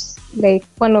out, like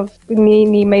one of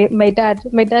me, my dad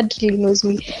really knows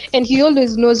me, and he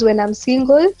always knows when I'm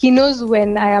single. He knows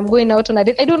when I am going out on a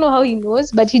date. I don't know how he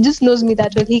knows, but he just knows me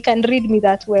that well. He can read me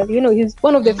that well. You know, he's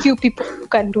one of the few people who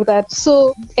can do that.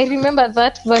 So I remember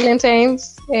that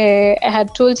Valentine's, I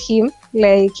had told him,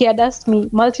 like, he had asked me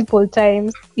multiple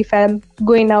times if I'm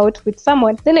going out with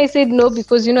someone. Then I said no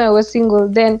because, you know, I was single.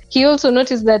 Then he also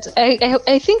noticed that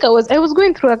I think I was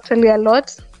going through actually a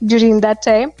lot during that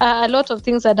time. A lot of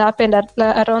things had happened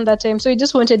around that time. So he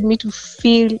just wanted me to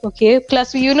feel okay.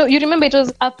 Plus, you remember it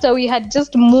was after we had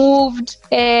just moved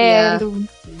and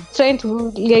trying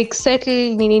to like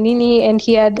settle nini, and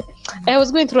I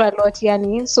was going through a lot,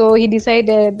 yani. So he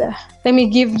decided, let me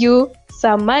give you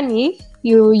some money.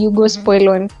 You go spoil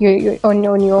on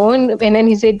your own. And then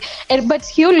he said, but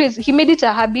he made it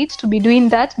a habit to be doing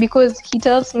that because he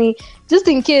tells me, just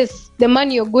in case the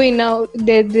man you're going now,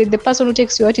 the person who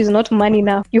takes you out is not man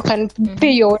enough, you can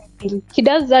pay your own bill. He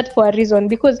does that for a reason,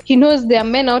 because he knows there are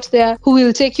men out there who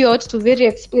will take you out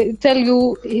to tell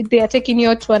you they are taking you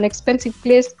out to an expensive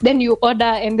place, then you order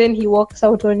and then he walks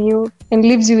out on you and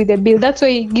leaves you with the bill. That's why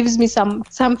he gives me some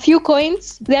few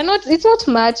coins. It's not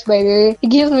much, by the way. He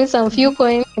gives me some few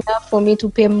coins, enough for me to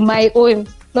pay my own,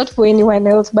 not for anyone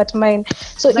else but mine.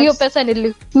 So your person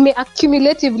may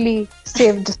accumulatively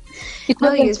saved.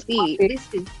 Now you see,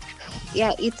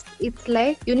 it's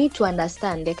like you need to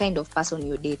understand the kind of person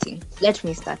you're dating. Let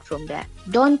me start from there.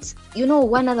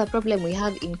 One other problem we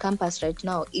have in campus right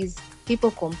now is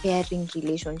people comparing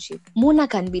relationship. Muna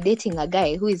can be dating a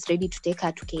guy who is ready to take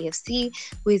her to KFC,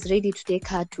 who is ready to take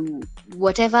her to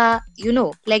whatever,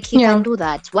 like he can do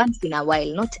that once in a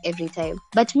while, not every time.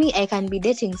 But me, I can be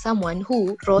dating someone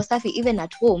who, Rosafi, even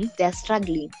at home, they're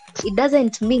struggling. It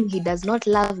doesn't mean he does not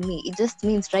love me. It just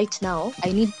means right now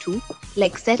I need to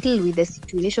settle with the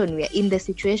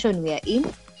situation we are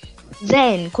in.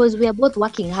 Then, because we are both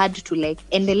working hard to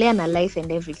endelea na life and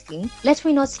everything, let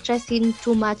me not stress him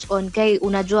too much on guy.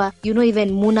 Unajua, even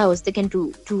Muna was taken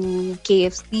to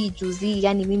KFC, Juicy,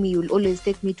 yani mimi, you'll always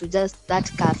take me to just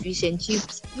that car, fish and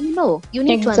chips. You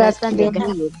need to understand the guy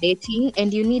you're dating,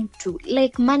 and you need to,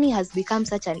 money has become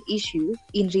such an issue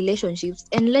in relationships.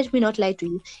 And let me not lie to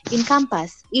you, in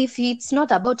campus, if it's not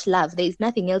about love, there is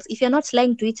nothing else. If you're not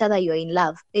lying to each other, you're in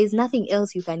love. There is nothing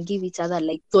else you can give each other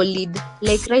solid.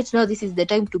 Right now, this is the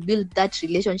time to build that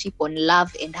relationship on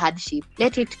love and hardship.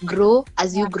 Let it grow.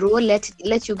 As you grow, let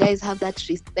you guys have that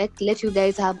respect. Let you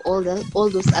guys have all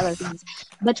those other things.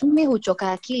 But me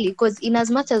huchoka akili, because in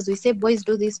as much as we say boys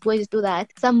do this, boys do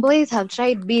that, some boys have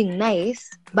tried being nice,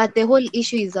 but the whole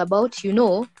issue is about,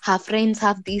 her friends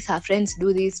have this, her friends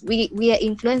do this. We are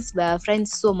influenced by our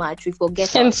friends so much, we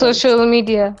forget. And social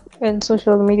media. And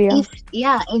social media.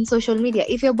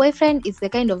 If your boyfriend is the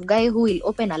kind of guy who will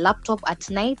open a laptop at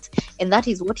night, and that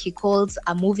is what he calls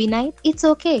a movie night, it's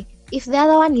okay. If the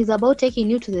other one is about taking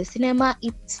you to the cinema,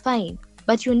 it's fine.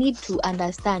 But you need to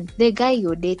understand the guy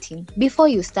you're dating. Before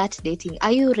you start dating,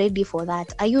 are you ready for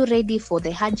that? Are you ready for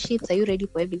the hardships? Are you ready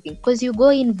for everything? Because you go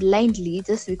in blindly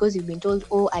just because you've been told,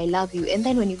 oh, I love you. And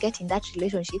then when you get in that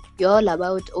relationship, you're all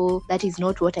about, oh, that is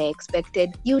not what I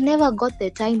expected. You never got the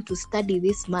time to study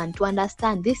this man, to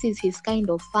understand this is his kind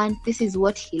of fun. This is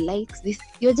what he likes.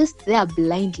 You're just there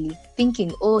blindly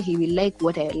thinking, oh, he will like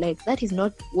what I like. That is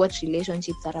not what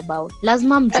relationships are about.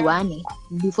 Lazima mjuane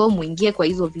before muingie kwa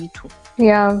hizo vitu.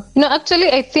 Yeah. No,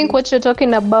 actually, I think what you're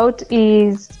talking about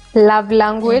is love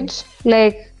language.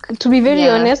 To be very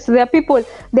honest, there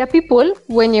are people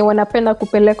when you wanapenda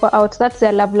kupelekwa out, that's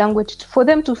their love language. For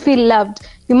them to feel loved,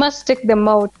 you must take them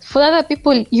out. For other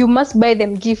people, you must buy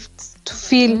them gifts to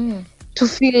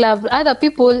feel loved. Other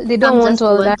people, they don't want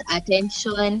all that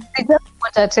attention. They just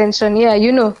want attention. Yeah,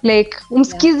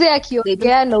 umsikize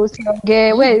akiongea na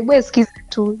usiongee, we sikize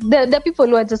tu. The people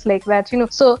who are just like that,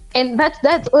 So, and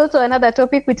that's also another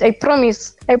topic which I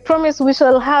promise we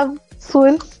shall have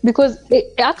soon, because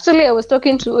actually I was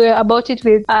talking about it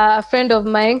with a friend of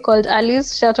mine called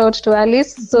Alice. Shout out to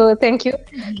Alice. So thank you.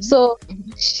 So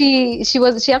she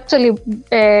actually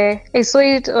I saw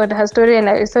it on her story, and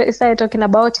I started talking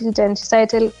about it, and she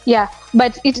started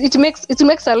but it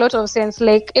makes a lot of sense.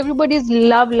 Everybody's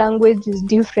love language is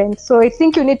different, so I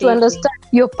think you need to understand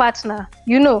your partner.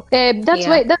 That's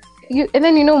why and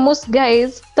then most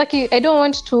guys, I don't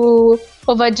want to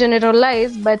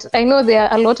overgeneralize, but I know there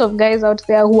are a lot of guys out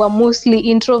there who are mostly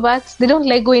introverts. They don't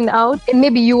like going out, and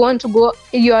maybe you want to go,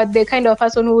 you are the kind of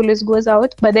person who always goes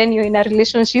out, but then you're in a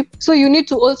relationship, so you need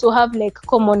to also have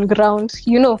common ground.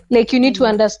 You need to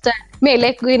understand, me, I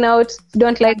like going out,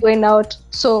 don't like going out,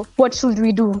 so what should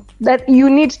we do? That you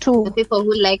need to. The people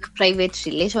who like private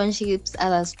relationships,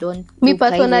 others don't. Me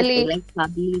personally, like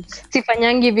public.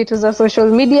 Sifanyangi vitu za social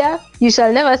media. You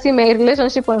shall never see my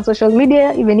relationship on social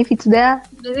media, even if it's there.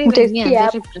 I'm very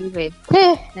private.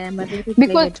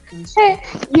 Because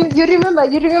you remember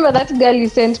that girl you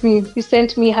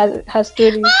sent me her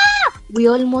story. We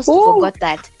almost forgot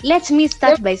that. Let me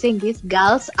start by saying this: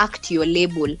 girls, act your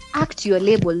label.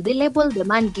 The label the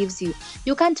man gives you.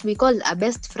 You can't be called a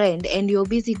best friend and you're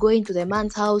busy going to the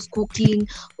man's house, cooking,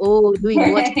 or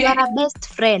doing what. You are a best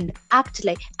friend. Act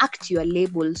your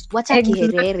labels.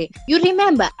 Exactly. You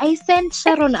remember, I sent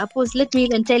Sharon a post. Let me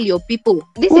even tell your people.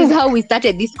 This is how we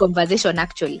started this conversation,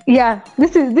 actually. Yeah,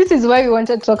 this is why we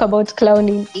wanted to talk about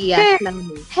clowning. Yeah,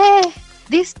 clowning. Hey.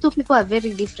 These two people are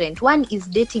very different. One is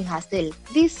dating herself.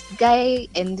 This guy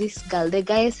and this girl, the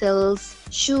guy sells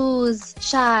shoes,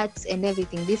 shirts, and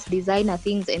everything. These designer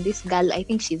things, and this girl, I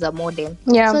think she's a model.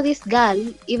 Yeah. So this girl,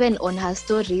 even on her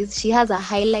stories, she has a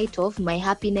highlight of my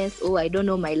happiness. Oh, I don't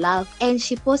know, my love, and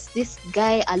she posts this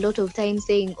guy a lot of times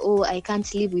saying, "Oh, I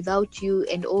can't live without you,"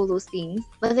 and all those things.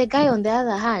 But the guy, on the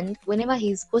other hand, whenever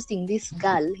he's posting this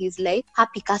girl, he's like,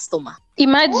 happy customer,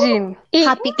 Imagine.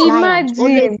 happy client,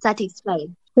 always Imagine.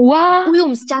 satisfied. Wow. Huyu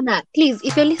msichana, please,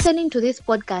 if you're listening to this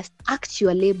podcast, act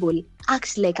your label.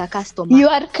 Act like a customer. You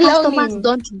are Customers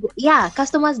clowning.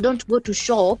 customers don't go to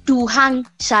shop to hang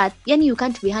shirts. Yani, you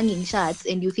can't be hanging shirts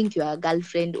and you think you are a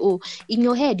girlfriend. Oh, in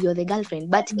your head you're the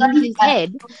girlfriend, but in his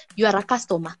head you are a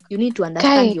customer. You need to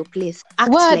understand Guy, your place.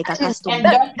 Act what? like a customer. And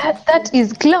don't That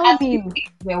is clowning.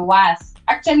 the worst.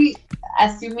 Actually,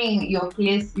 assuming your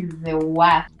place is the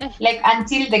worst. Like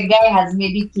until the guy has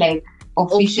made it like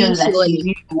official that Official. he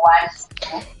really wants.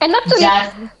 And actually,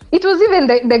 Just it was even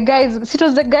the guy's. It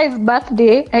was the guy's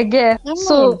birthday, I guess.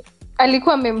 So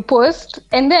alikuwa mempost,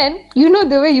 and then you know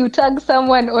the way you tag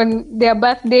someone on their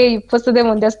birthday, you posted them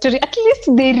on their story. At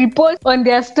least they repost on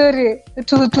their story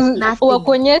to Nothing.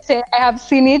 wakuonyeshe, I have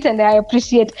seen it and I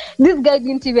appreciate. This guy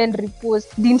didn't even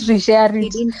repost, didn't reshare He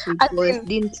it. didn't repost,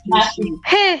 didn't nothing. issue.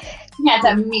 Hey,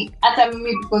 hata mimi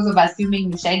because of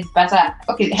assuming nishaipata.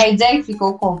 Okay, haijaifika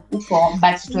huko,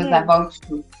 but it was about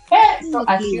to. So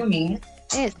Okay. assuming.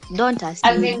 Yes, don't I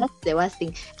assume. mean- That's the worst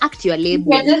thing. Act your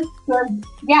label. You're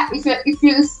just if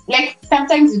you like,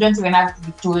 sometimes you don't even have to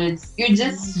be told. You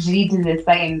just read the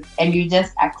signs and you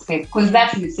just accept, because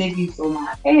that will save you so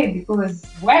much. Hey, because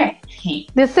why?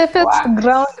 the safest Wow.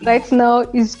 ground right now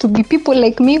is to be people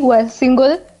like me who are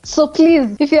single. So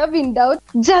please, if you have in doubt,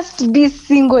 just be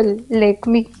single like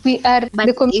me. We are But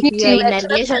the community. if you're in we're a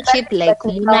trying relationship to like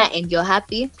that Muna and you're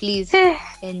happy, please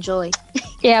enjoy.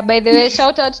 Yeah, by the way,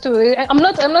 shout out to I'm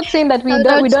not saying that we Shout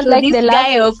don't out to like this the love.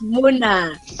 guy of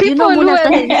Muna. People You know, who Muna are-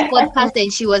 started this podcast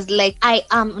and she was like, I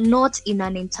am not in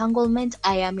an entanglement.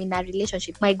 I am in a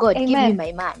relationship. My God, give me Amen.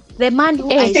 my man. The man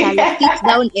who I shall sit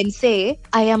down and say,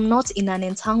 I am not in an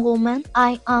entanglement.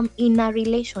 I am in a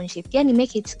relationship. Can you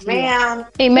make it clear? Man,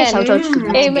 Amen. Shout out to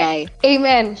that Amen. guy.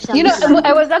 Amen. Shout You know, out.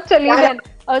 I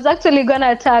was actually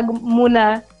gonna tag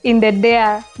Muna in the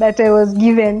dare that I was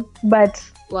given, but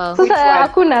Wow. sasa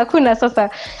hakuna sasa.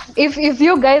 If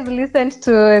you guys listened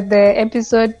to the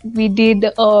episode we did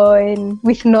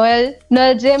with Noel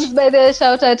James, by the way,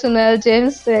 shout out to Noel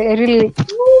James. Really,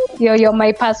 you're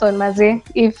my person, Maze.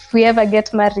 If we ever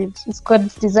get married, it's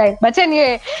God's design. But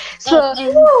anyway, so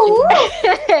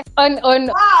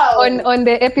on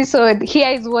the episode, here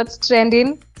is what's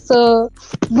trending. So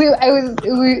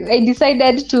I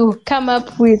decided to come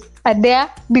up with a dare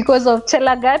because of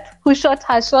Chelagat, who shot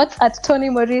her shot at Tony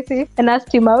Morrissey and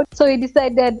asked him out. So he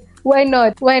decided, why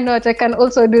not? I can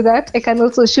also do that. I can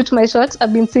also shoot my shot.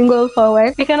 I've been single for a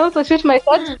while. I can also shoot my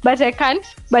shot, but I can't.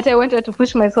 But I wanted to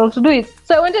push myself to do it.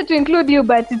 So I wanted to include you,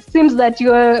 but it seems that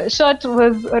your shot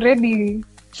was already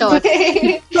Short.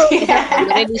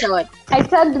 Already short. I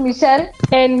tagged Michelle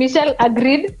and Michelle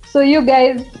agreed. So you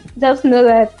guys just know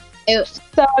that.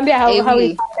 So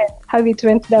how it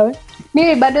went down.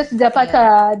 Mimi bado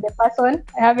sijapata the person.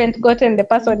 I haven't gotten the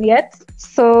person yet.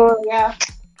 So yeah.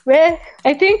 Well,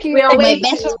 I think you To my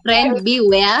best friend,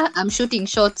 beware. I'm shooting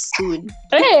shots soon.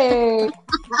 Hey.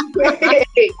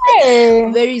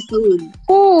 Hey. Very soon.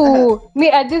 Ooh, me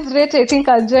at this rate, I think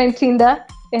I'll join Tinder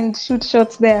and shoot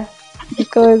shots there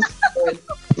because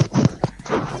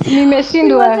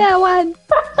nimeshindwa. That one.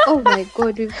 Oh my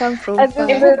God, we've come from As far.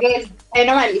 in- Guys, I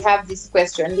normally have this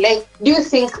question. Like, do you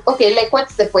think, okay, like,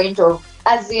 what's the point of,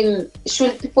 as in,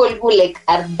 should people who, like,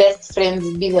 are best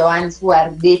friends be the ones who are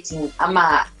dating?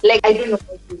 Like, I don't know.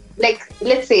 Like,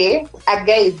 let's say a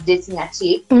guy is dating a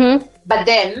chick, Mhm. but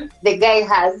then the guy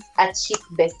has a chick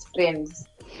best friend.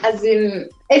 As in,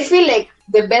 I feel like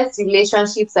the best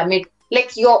relationships are made,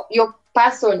 like, your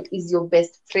person is your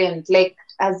best friend. Like,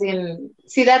 as in,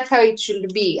 see, that's how it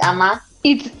should be,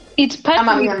 It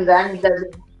partly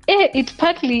it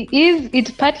partly is,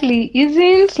 it partly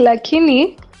isn't,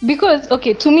 lakini, because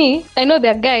okay, to me, I know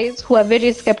there are guys who are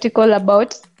very skeptical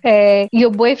about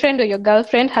your boyfriend or your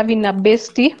girlfriend having a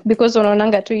bestie because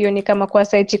unaonanga tu hiyo ni kama kwa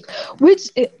side chick, which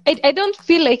I don't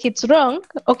feel like it's wrong.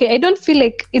 Okay, I don't feel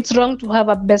like it's wrong to have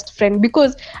a best friend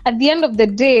because at the end of the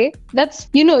day, that's,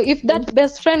 you know, if that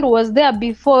best friend was there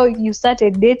before you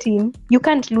started dating, you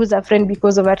can't lose a friend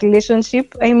because of a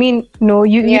relationship. I mean, no,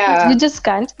 you just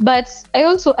can't. But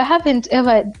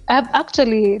I've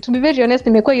actually, to be very honest,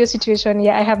 nimekuwa your situation.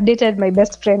 Yeah, I have dated my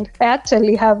best friend. I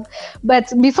actually have.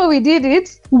 But before we did it,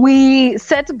 we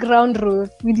set ground rules.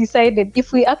 We decided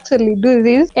if we actually do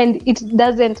this and it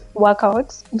doesn't work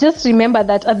out, just remember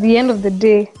that at the end of the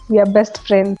day, we are best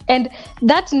friends. And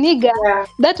that nigga,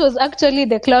 that was actually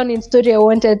the clowning story I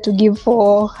wanted to give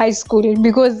for high school,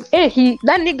 because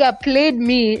that nigga played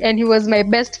me and he was my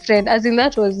best friend. As in,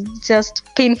 that was just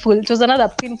painful. It was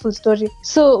another painful story.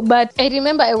 So, but I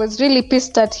remember I was really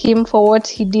pissed at him for what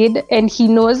he did, and he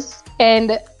knows.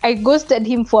 And I ghosted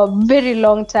him for a very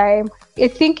long time. I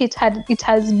think it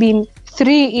has been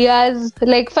 3 years,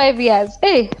 like 5 years.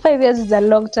 Hey, 5 years is a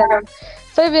long time.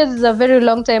 5 years is a very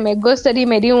long time. I ghosted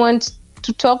him. I didn't want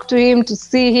to talk to him, to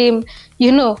see him,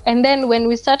 And then when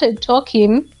we started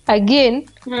talking again,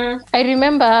 I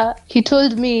remember he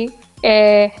told me,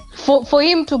 for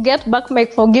him to get back my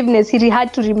forgiveness, he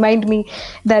had to remind me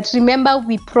that, remember,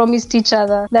 we promised each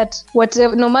other that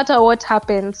whatever, no matter what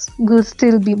happens, we'll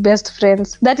still be best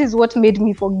friends. That is what made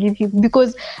me forgive him,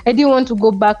 because I didn't want to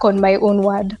go back on my own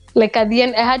word. Like, at the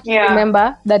end, I had to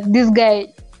remember that this guy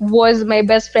was my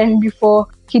best friend before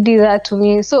he did that to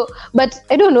me. So, but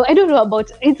I don't know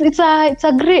about it's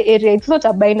a gray area. It's not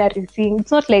a binary thing. It's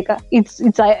not like it's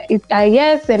a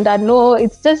yes and a no.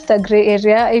 It's just a gray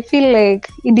area. I feel like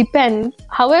it depends.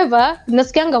 However,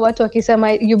 nasikianga watu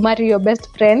wakisema you marry your best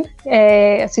friend.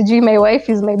 Sijui my wife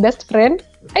is my best friend.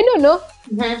 I don't know.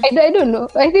 I don't know.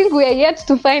 I think we are yet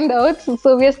to find out.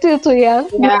 So we are still too young.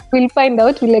 We'll find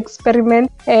out. We'll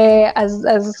experiment as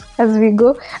we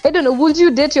go. I don't know. Would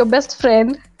you date your best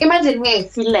friend? Imagine me, I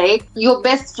feel like your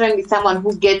best friend is someone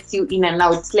who gets you in and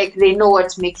out. Like, they know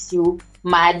what makes you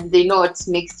mad. They know what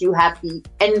makes you happy.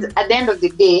 And at the end of the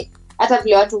day, hata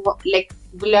vile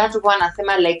watu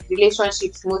wanasema, like,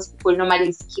 relationships, most people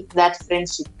normally skip that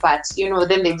friendship part,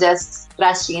 then they just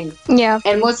rush in.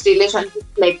 And most relationships,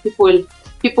 like, people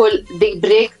they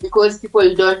break because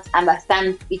people don't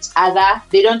understand each other.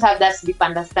 They don't have that deep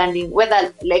understanding,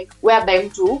 whether, like, whereby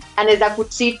mtu anaweza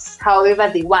kutreat however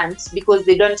they want because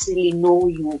they don't really know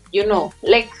you,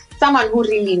 like someone who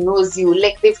really knows you,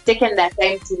 like they've taken their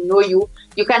time to know you.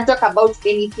 You can talk about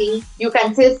anything. You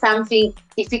can say something.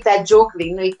 If it's a joke,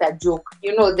 they know it's a joke.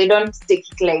 They don't take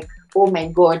it like, oh my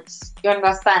God. You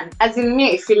understand? As in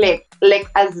me, I feel like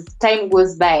as time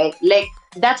goes by, like,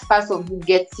 that person who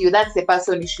gets you, that's the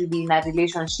person you should be in a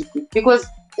relationship with. Because,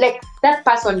 like, that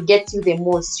person gets you the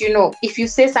most. If you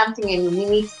say something and you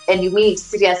mean it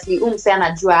seriously,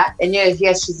 anajua, and you're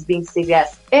here, she's being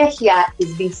serious. Here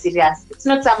is being serious. It's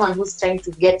not someone who's trying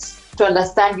to get to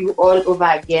understand you all over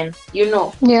again.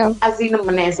 As in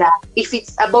Moneza, if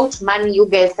it's about money, you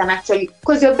guys can actually,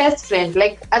 because your best friend,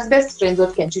 like, as best friends,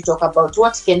 what can you talk about?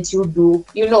 What can you do?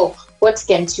 What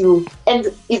can't you? And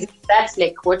is that,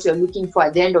 like, what you're looking for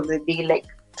at the end of the day? Like,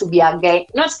 to be a guy.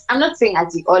 I'm not saying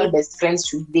as the all best friends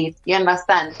should date, you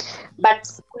understand? But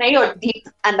your deep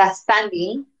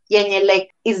understanding,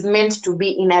 like, is meant to be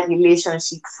in a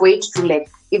relationship for it to, like,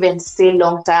 even stay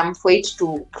long term, for it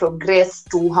to progress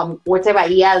to whatever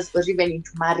years or even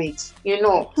into marriage.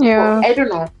 So, I don't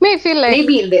know. I feel like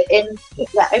maybe in the end,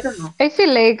 I don't know. I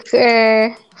feel like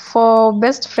for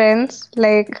best friends,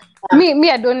 like, me,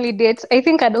 I'd only date. I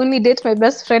think I'd only date my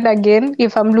best friend again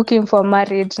if I'm looking for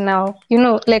marriage now.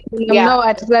 Like, I'm now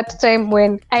at that time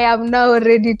when I am now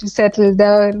ready to settle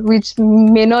down, which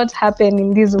may not happen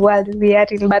in this world we are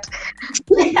in. But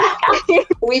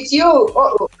with you,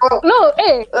 no,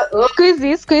 hey,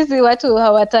 squeezy, watu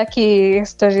hawataki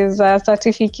stories,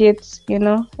 certificates,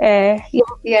 I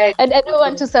don't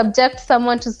want to subject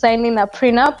someone to signing a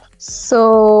prenup.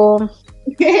 So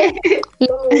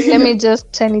let me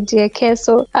just turn it JK.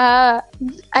 So I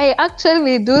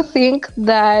actually do think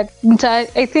that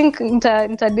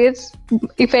date,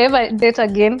 if I ever date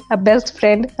again a best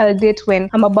friend, I'll date when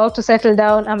I'm about to settle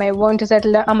down, and I want to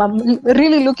settle down, I'm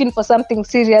really looking for something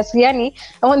serious. Yani,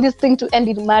 I want this thing to end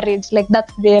in marriage. Like,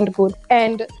 that's the end goal.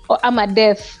 And I'm a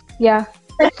deaf. Yeah.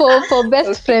 For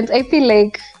best friends, I feel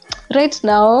like right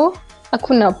now,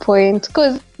 hakuna point,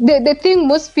 because the thing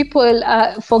most people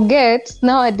forget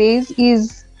nowadays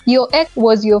is your ex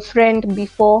was your friend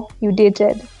before you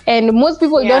dated, and most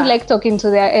people don't like talking to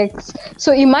their ex.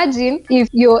 So imagine if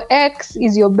your ex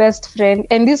is your best friend,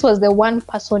 and this was the one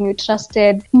person you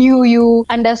trusted, knew you,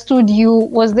 understood you,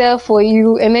 was there for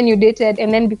you, and then you dated,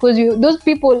 and then because those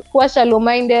people who are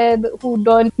shallow-minded, who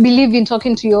don't believe in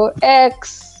talking to your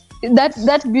ex,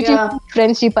 that beautiful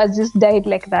friendship has just died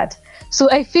like that. So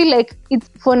I feel like it's,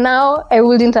 for now, I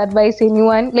wouldn't advise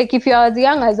anyone. Like, if you're as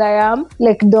young as I am,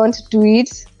 like, don't do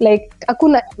it. Like,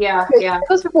 hakuna,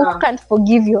 those people who can't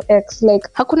forgive your ex, like,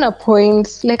 hakuna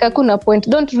point. Like, hakuna point.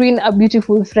 Don't ruin a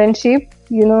beautiful friendship,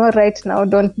 you know, right now.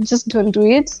 Don't do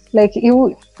it. Like,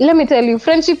 let me tell you,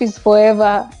 friendship is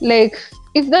forever. Like,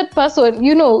 if that person,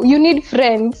 you know, you need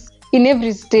friends in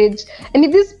every stage, and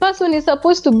if this person is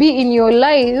supposed to be in your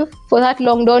life for that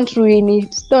long, don't ruin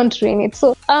it.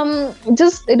 So I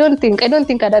don't think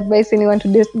I'd advise anyone to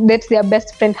date their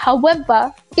best friend.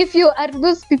 However, if you are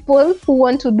those people who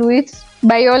want to do it,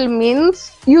 by all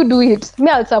means, you do it.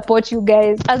 Me, I'll support you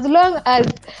guys, as long as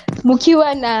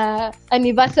mukiwa na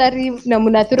anniversary na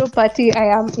muna throw party, I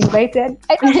am invited.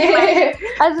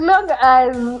 As long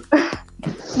as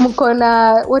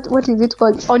mkona, what is it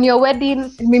called, on your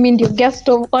wedding, mimi ndio guest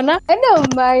of honor, I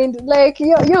don't mind. Like,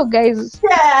 yo guys,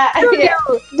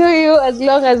 do you, as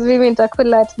long as mimi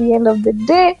nitakula at the end of the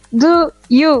day, do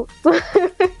you.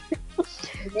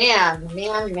 Yeah.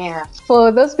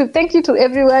 For those people, thank you to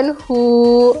everyone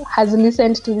who has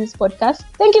listened to this podcast.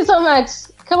 Thank you so much.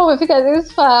 Kama umefika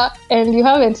this far and you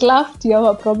haven't laughed, you have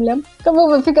a problem. Kama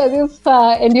umefika this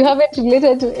far and you haven't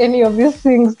related to any of these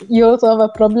things, you also have a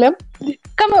problem.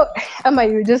 Ama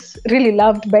you're just really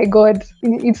loved by God.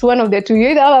 It's one of the two. You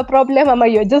either have a problem, ama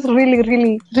you're just really,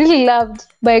 really, really loved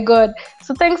by God.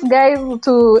 So thanks, guys,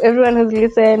 to everyone who's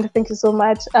listened. Thank you so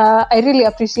much. I really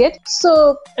appreciate.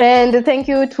 So, and thank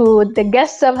you to the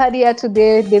guests I've had here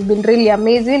today. They've been really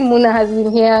amazing. Muna has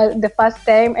been here the first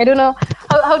time. I don't know.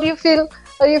 How do you feel?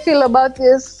 How do you feel about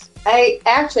this? I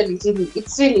actually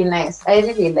it's really nice. I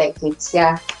really like it.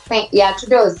 Yeah.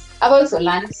 Today I've also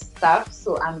learned stuff,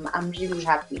 so I'm really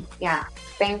happy. Yeah.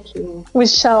 Thank you. We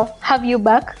shall have you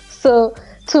back. So,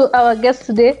 to our guest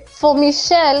today, for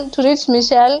Michelle, to reach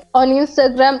Michelle on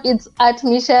Instagram, it's at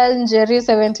Michelle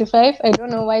Njeri75. I don't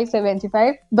know why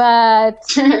 75, but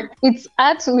it's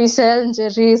at Michelle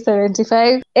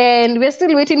Njeri75. And we're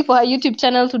still waiting for her YouTube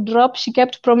channel to drop. She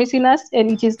kept promising us,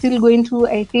 and it is still going to,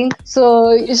 I think.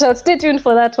 So you shall stay tuned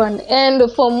for that one. And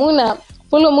for Muna,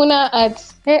 follow Muna at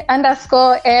 _m.u.n.a_.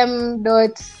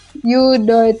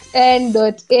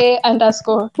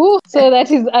 So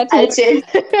that is at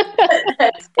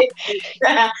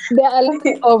there are a lot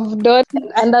of dots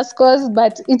and underscores,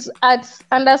 but it's at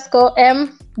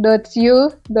 _m.u.n.a_.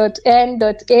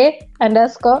 And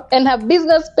her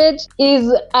business page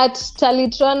is at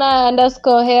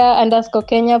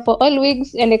Talitrona_hair_Kenya for all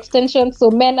wigs and extensions.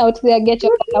 So men out there, get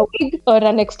your a wig or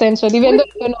an extension, even though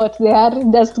you don't know what they are,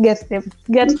 just get them.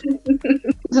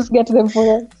 Just get them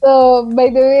for us. So, by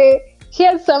the way,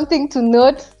 here's something to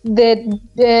note: the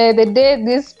day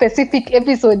this specific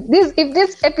episode, if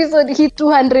this episode hit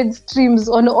 200 streams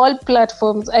on all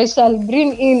platforms, I shall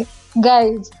bring in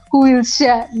guys who will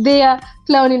share their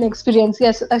clowning experience.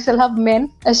 Yes, I shall have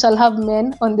men on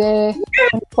the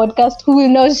podcast who will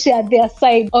now share their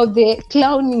side of the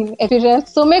clowning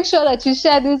experience. So make sure that you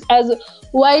share this as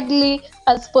widely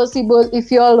as possible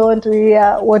if you all want to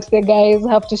hear what the guys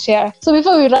have to share. So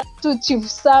before we run to Chief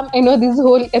Sam, I know this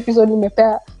whole episode in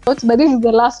pair, but this is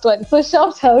the last one. So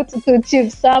shout out to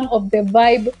Chief Sam of the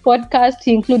Vibe podcast.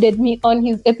 He included me on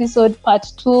his episode part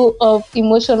 2 of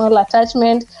emotional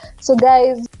attachment. So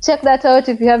guys, check that out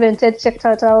if you haven't yet. Check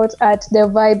that out at the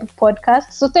Vibe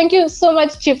podcast. So thank you so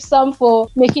much, Chief Sam, for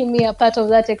making me a part of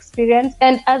that experience.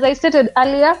 And as I stated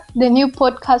earlier, the new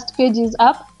podcast page is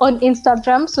up on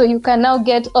Instagram, so you can now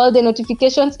get all the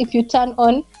notifications if you turn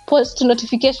on post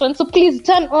notifications. So please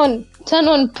turn on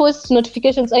post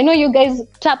notifications. I know you guys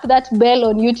tap that bell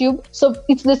on YouTube, so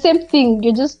it's the same thing.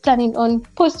 You're just turning on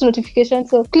post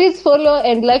notifications. So please follow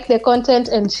and like the content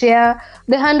and share.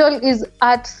 The handle is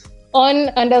at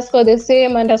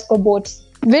on_the_same_boats.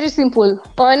 Very simple,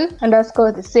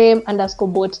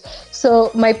 on_the_same_boat.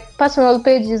 So my personal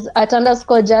page is at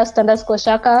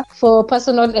 _just_shaka for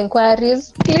personal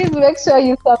inquiries. Please make sure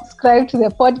you subscribe to the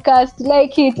podcast,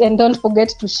 like it, and don't forget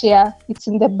to share. It's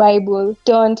in the Bible.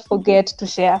 Don't forget to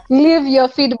share. Leave your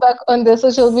feedback on the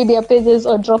social media pages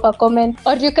or drop a comment,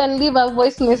 or you can leave a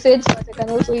voice message so that I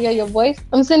can also hear your voice.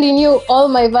 I'm sending you all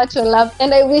my virtual love,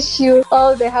 and I wish you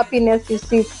all the happiness you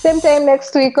seek. Same time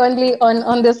next week, only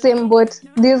on the same boat.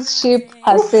 This ship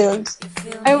has sailed.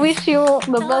 I wish you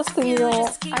the best in your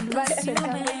advice.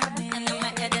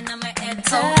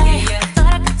 Thought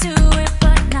I could do it,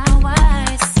 but now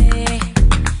I see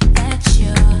that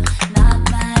you're not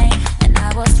mine, and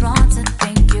I was wrong to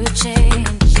think you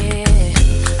changed.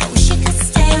 I wish you could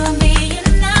stay with me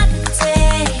another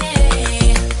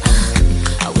day.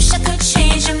 I wish I could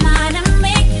change your mind and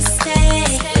make you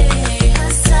stay.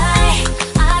 'Cause I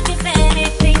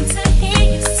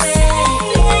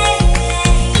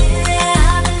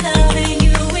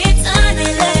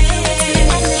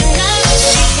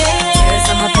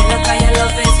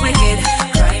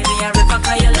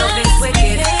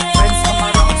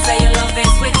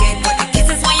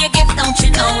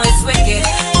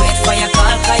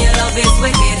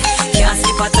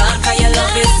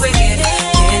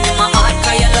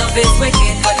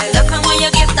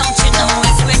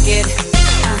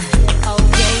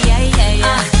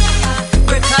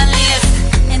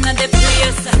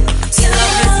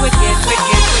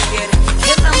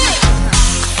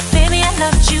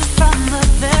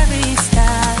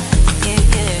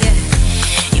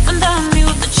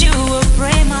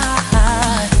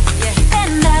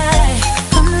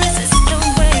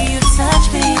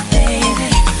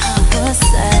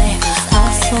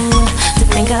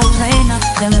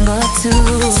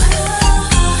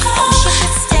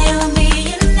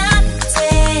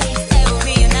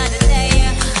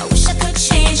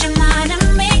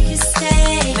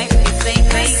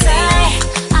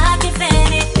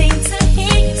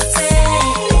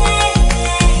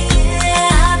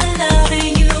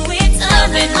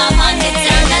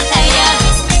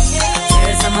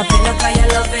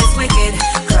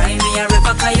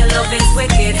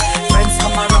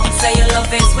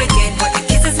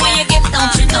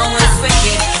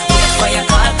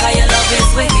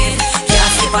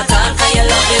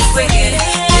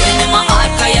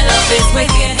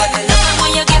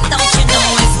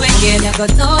I go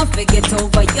tough, we get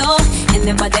over you. And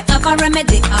never they have a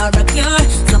remedy or a cure.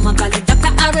 Someone call it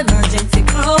doctor or emergency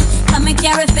crew. Come and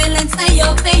carry feelings, say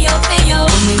yo, say yo, say yo.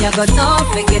 Me I go tough,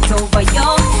 we get over you.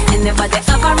 And never they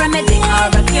have a remedy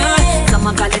or a cure.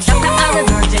 Someone call it doctor or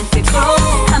emergency crew.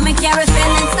 Come and carry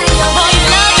feelings, say yo. Boy, your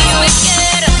love is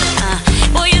wicked.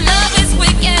 Boy, your love is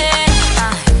wicked.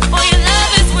 Boy, your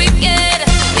love is wicked.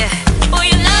 Yeah. Boy,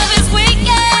 your love is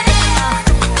wicked.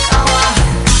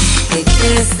 You're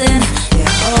kissing,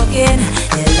 you're hugging,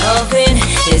 you're loving,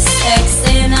 you're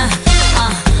sexing.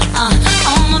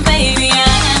 Oh my baby,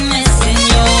 I'm missing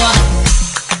you.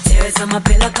 Tears on my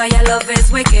pillow 'cause your love is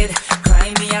wicked.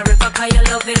 Cry me a river 'cause your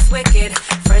love is wicked.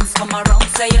 Friends come around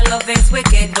say your love is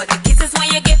wicked, but the kisses when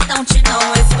you give, don't you know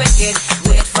it's wicked?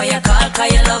 Wait for your call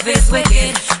 'cause your love is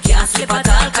wicked. Can't sleep at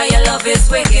all 'cause your love is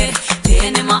wicked.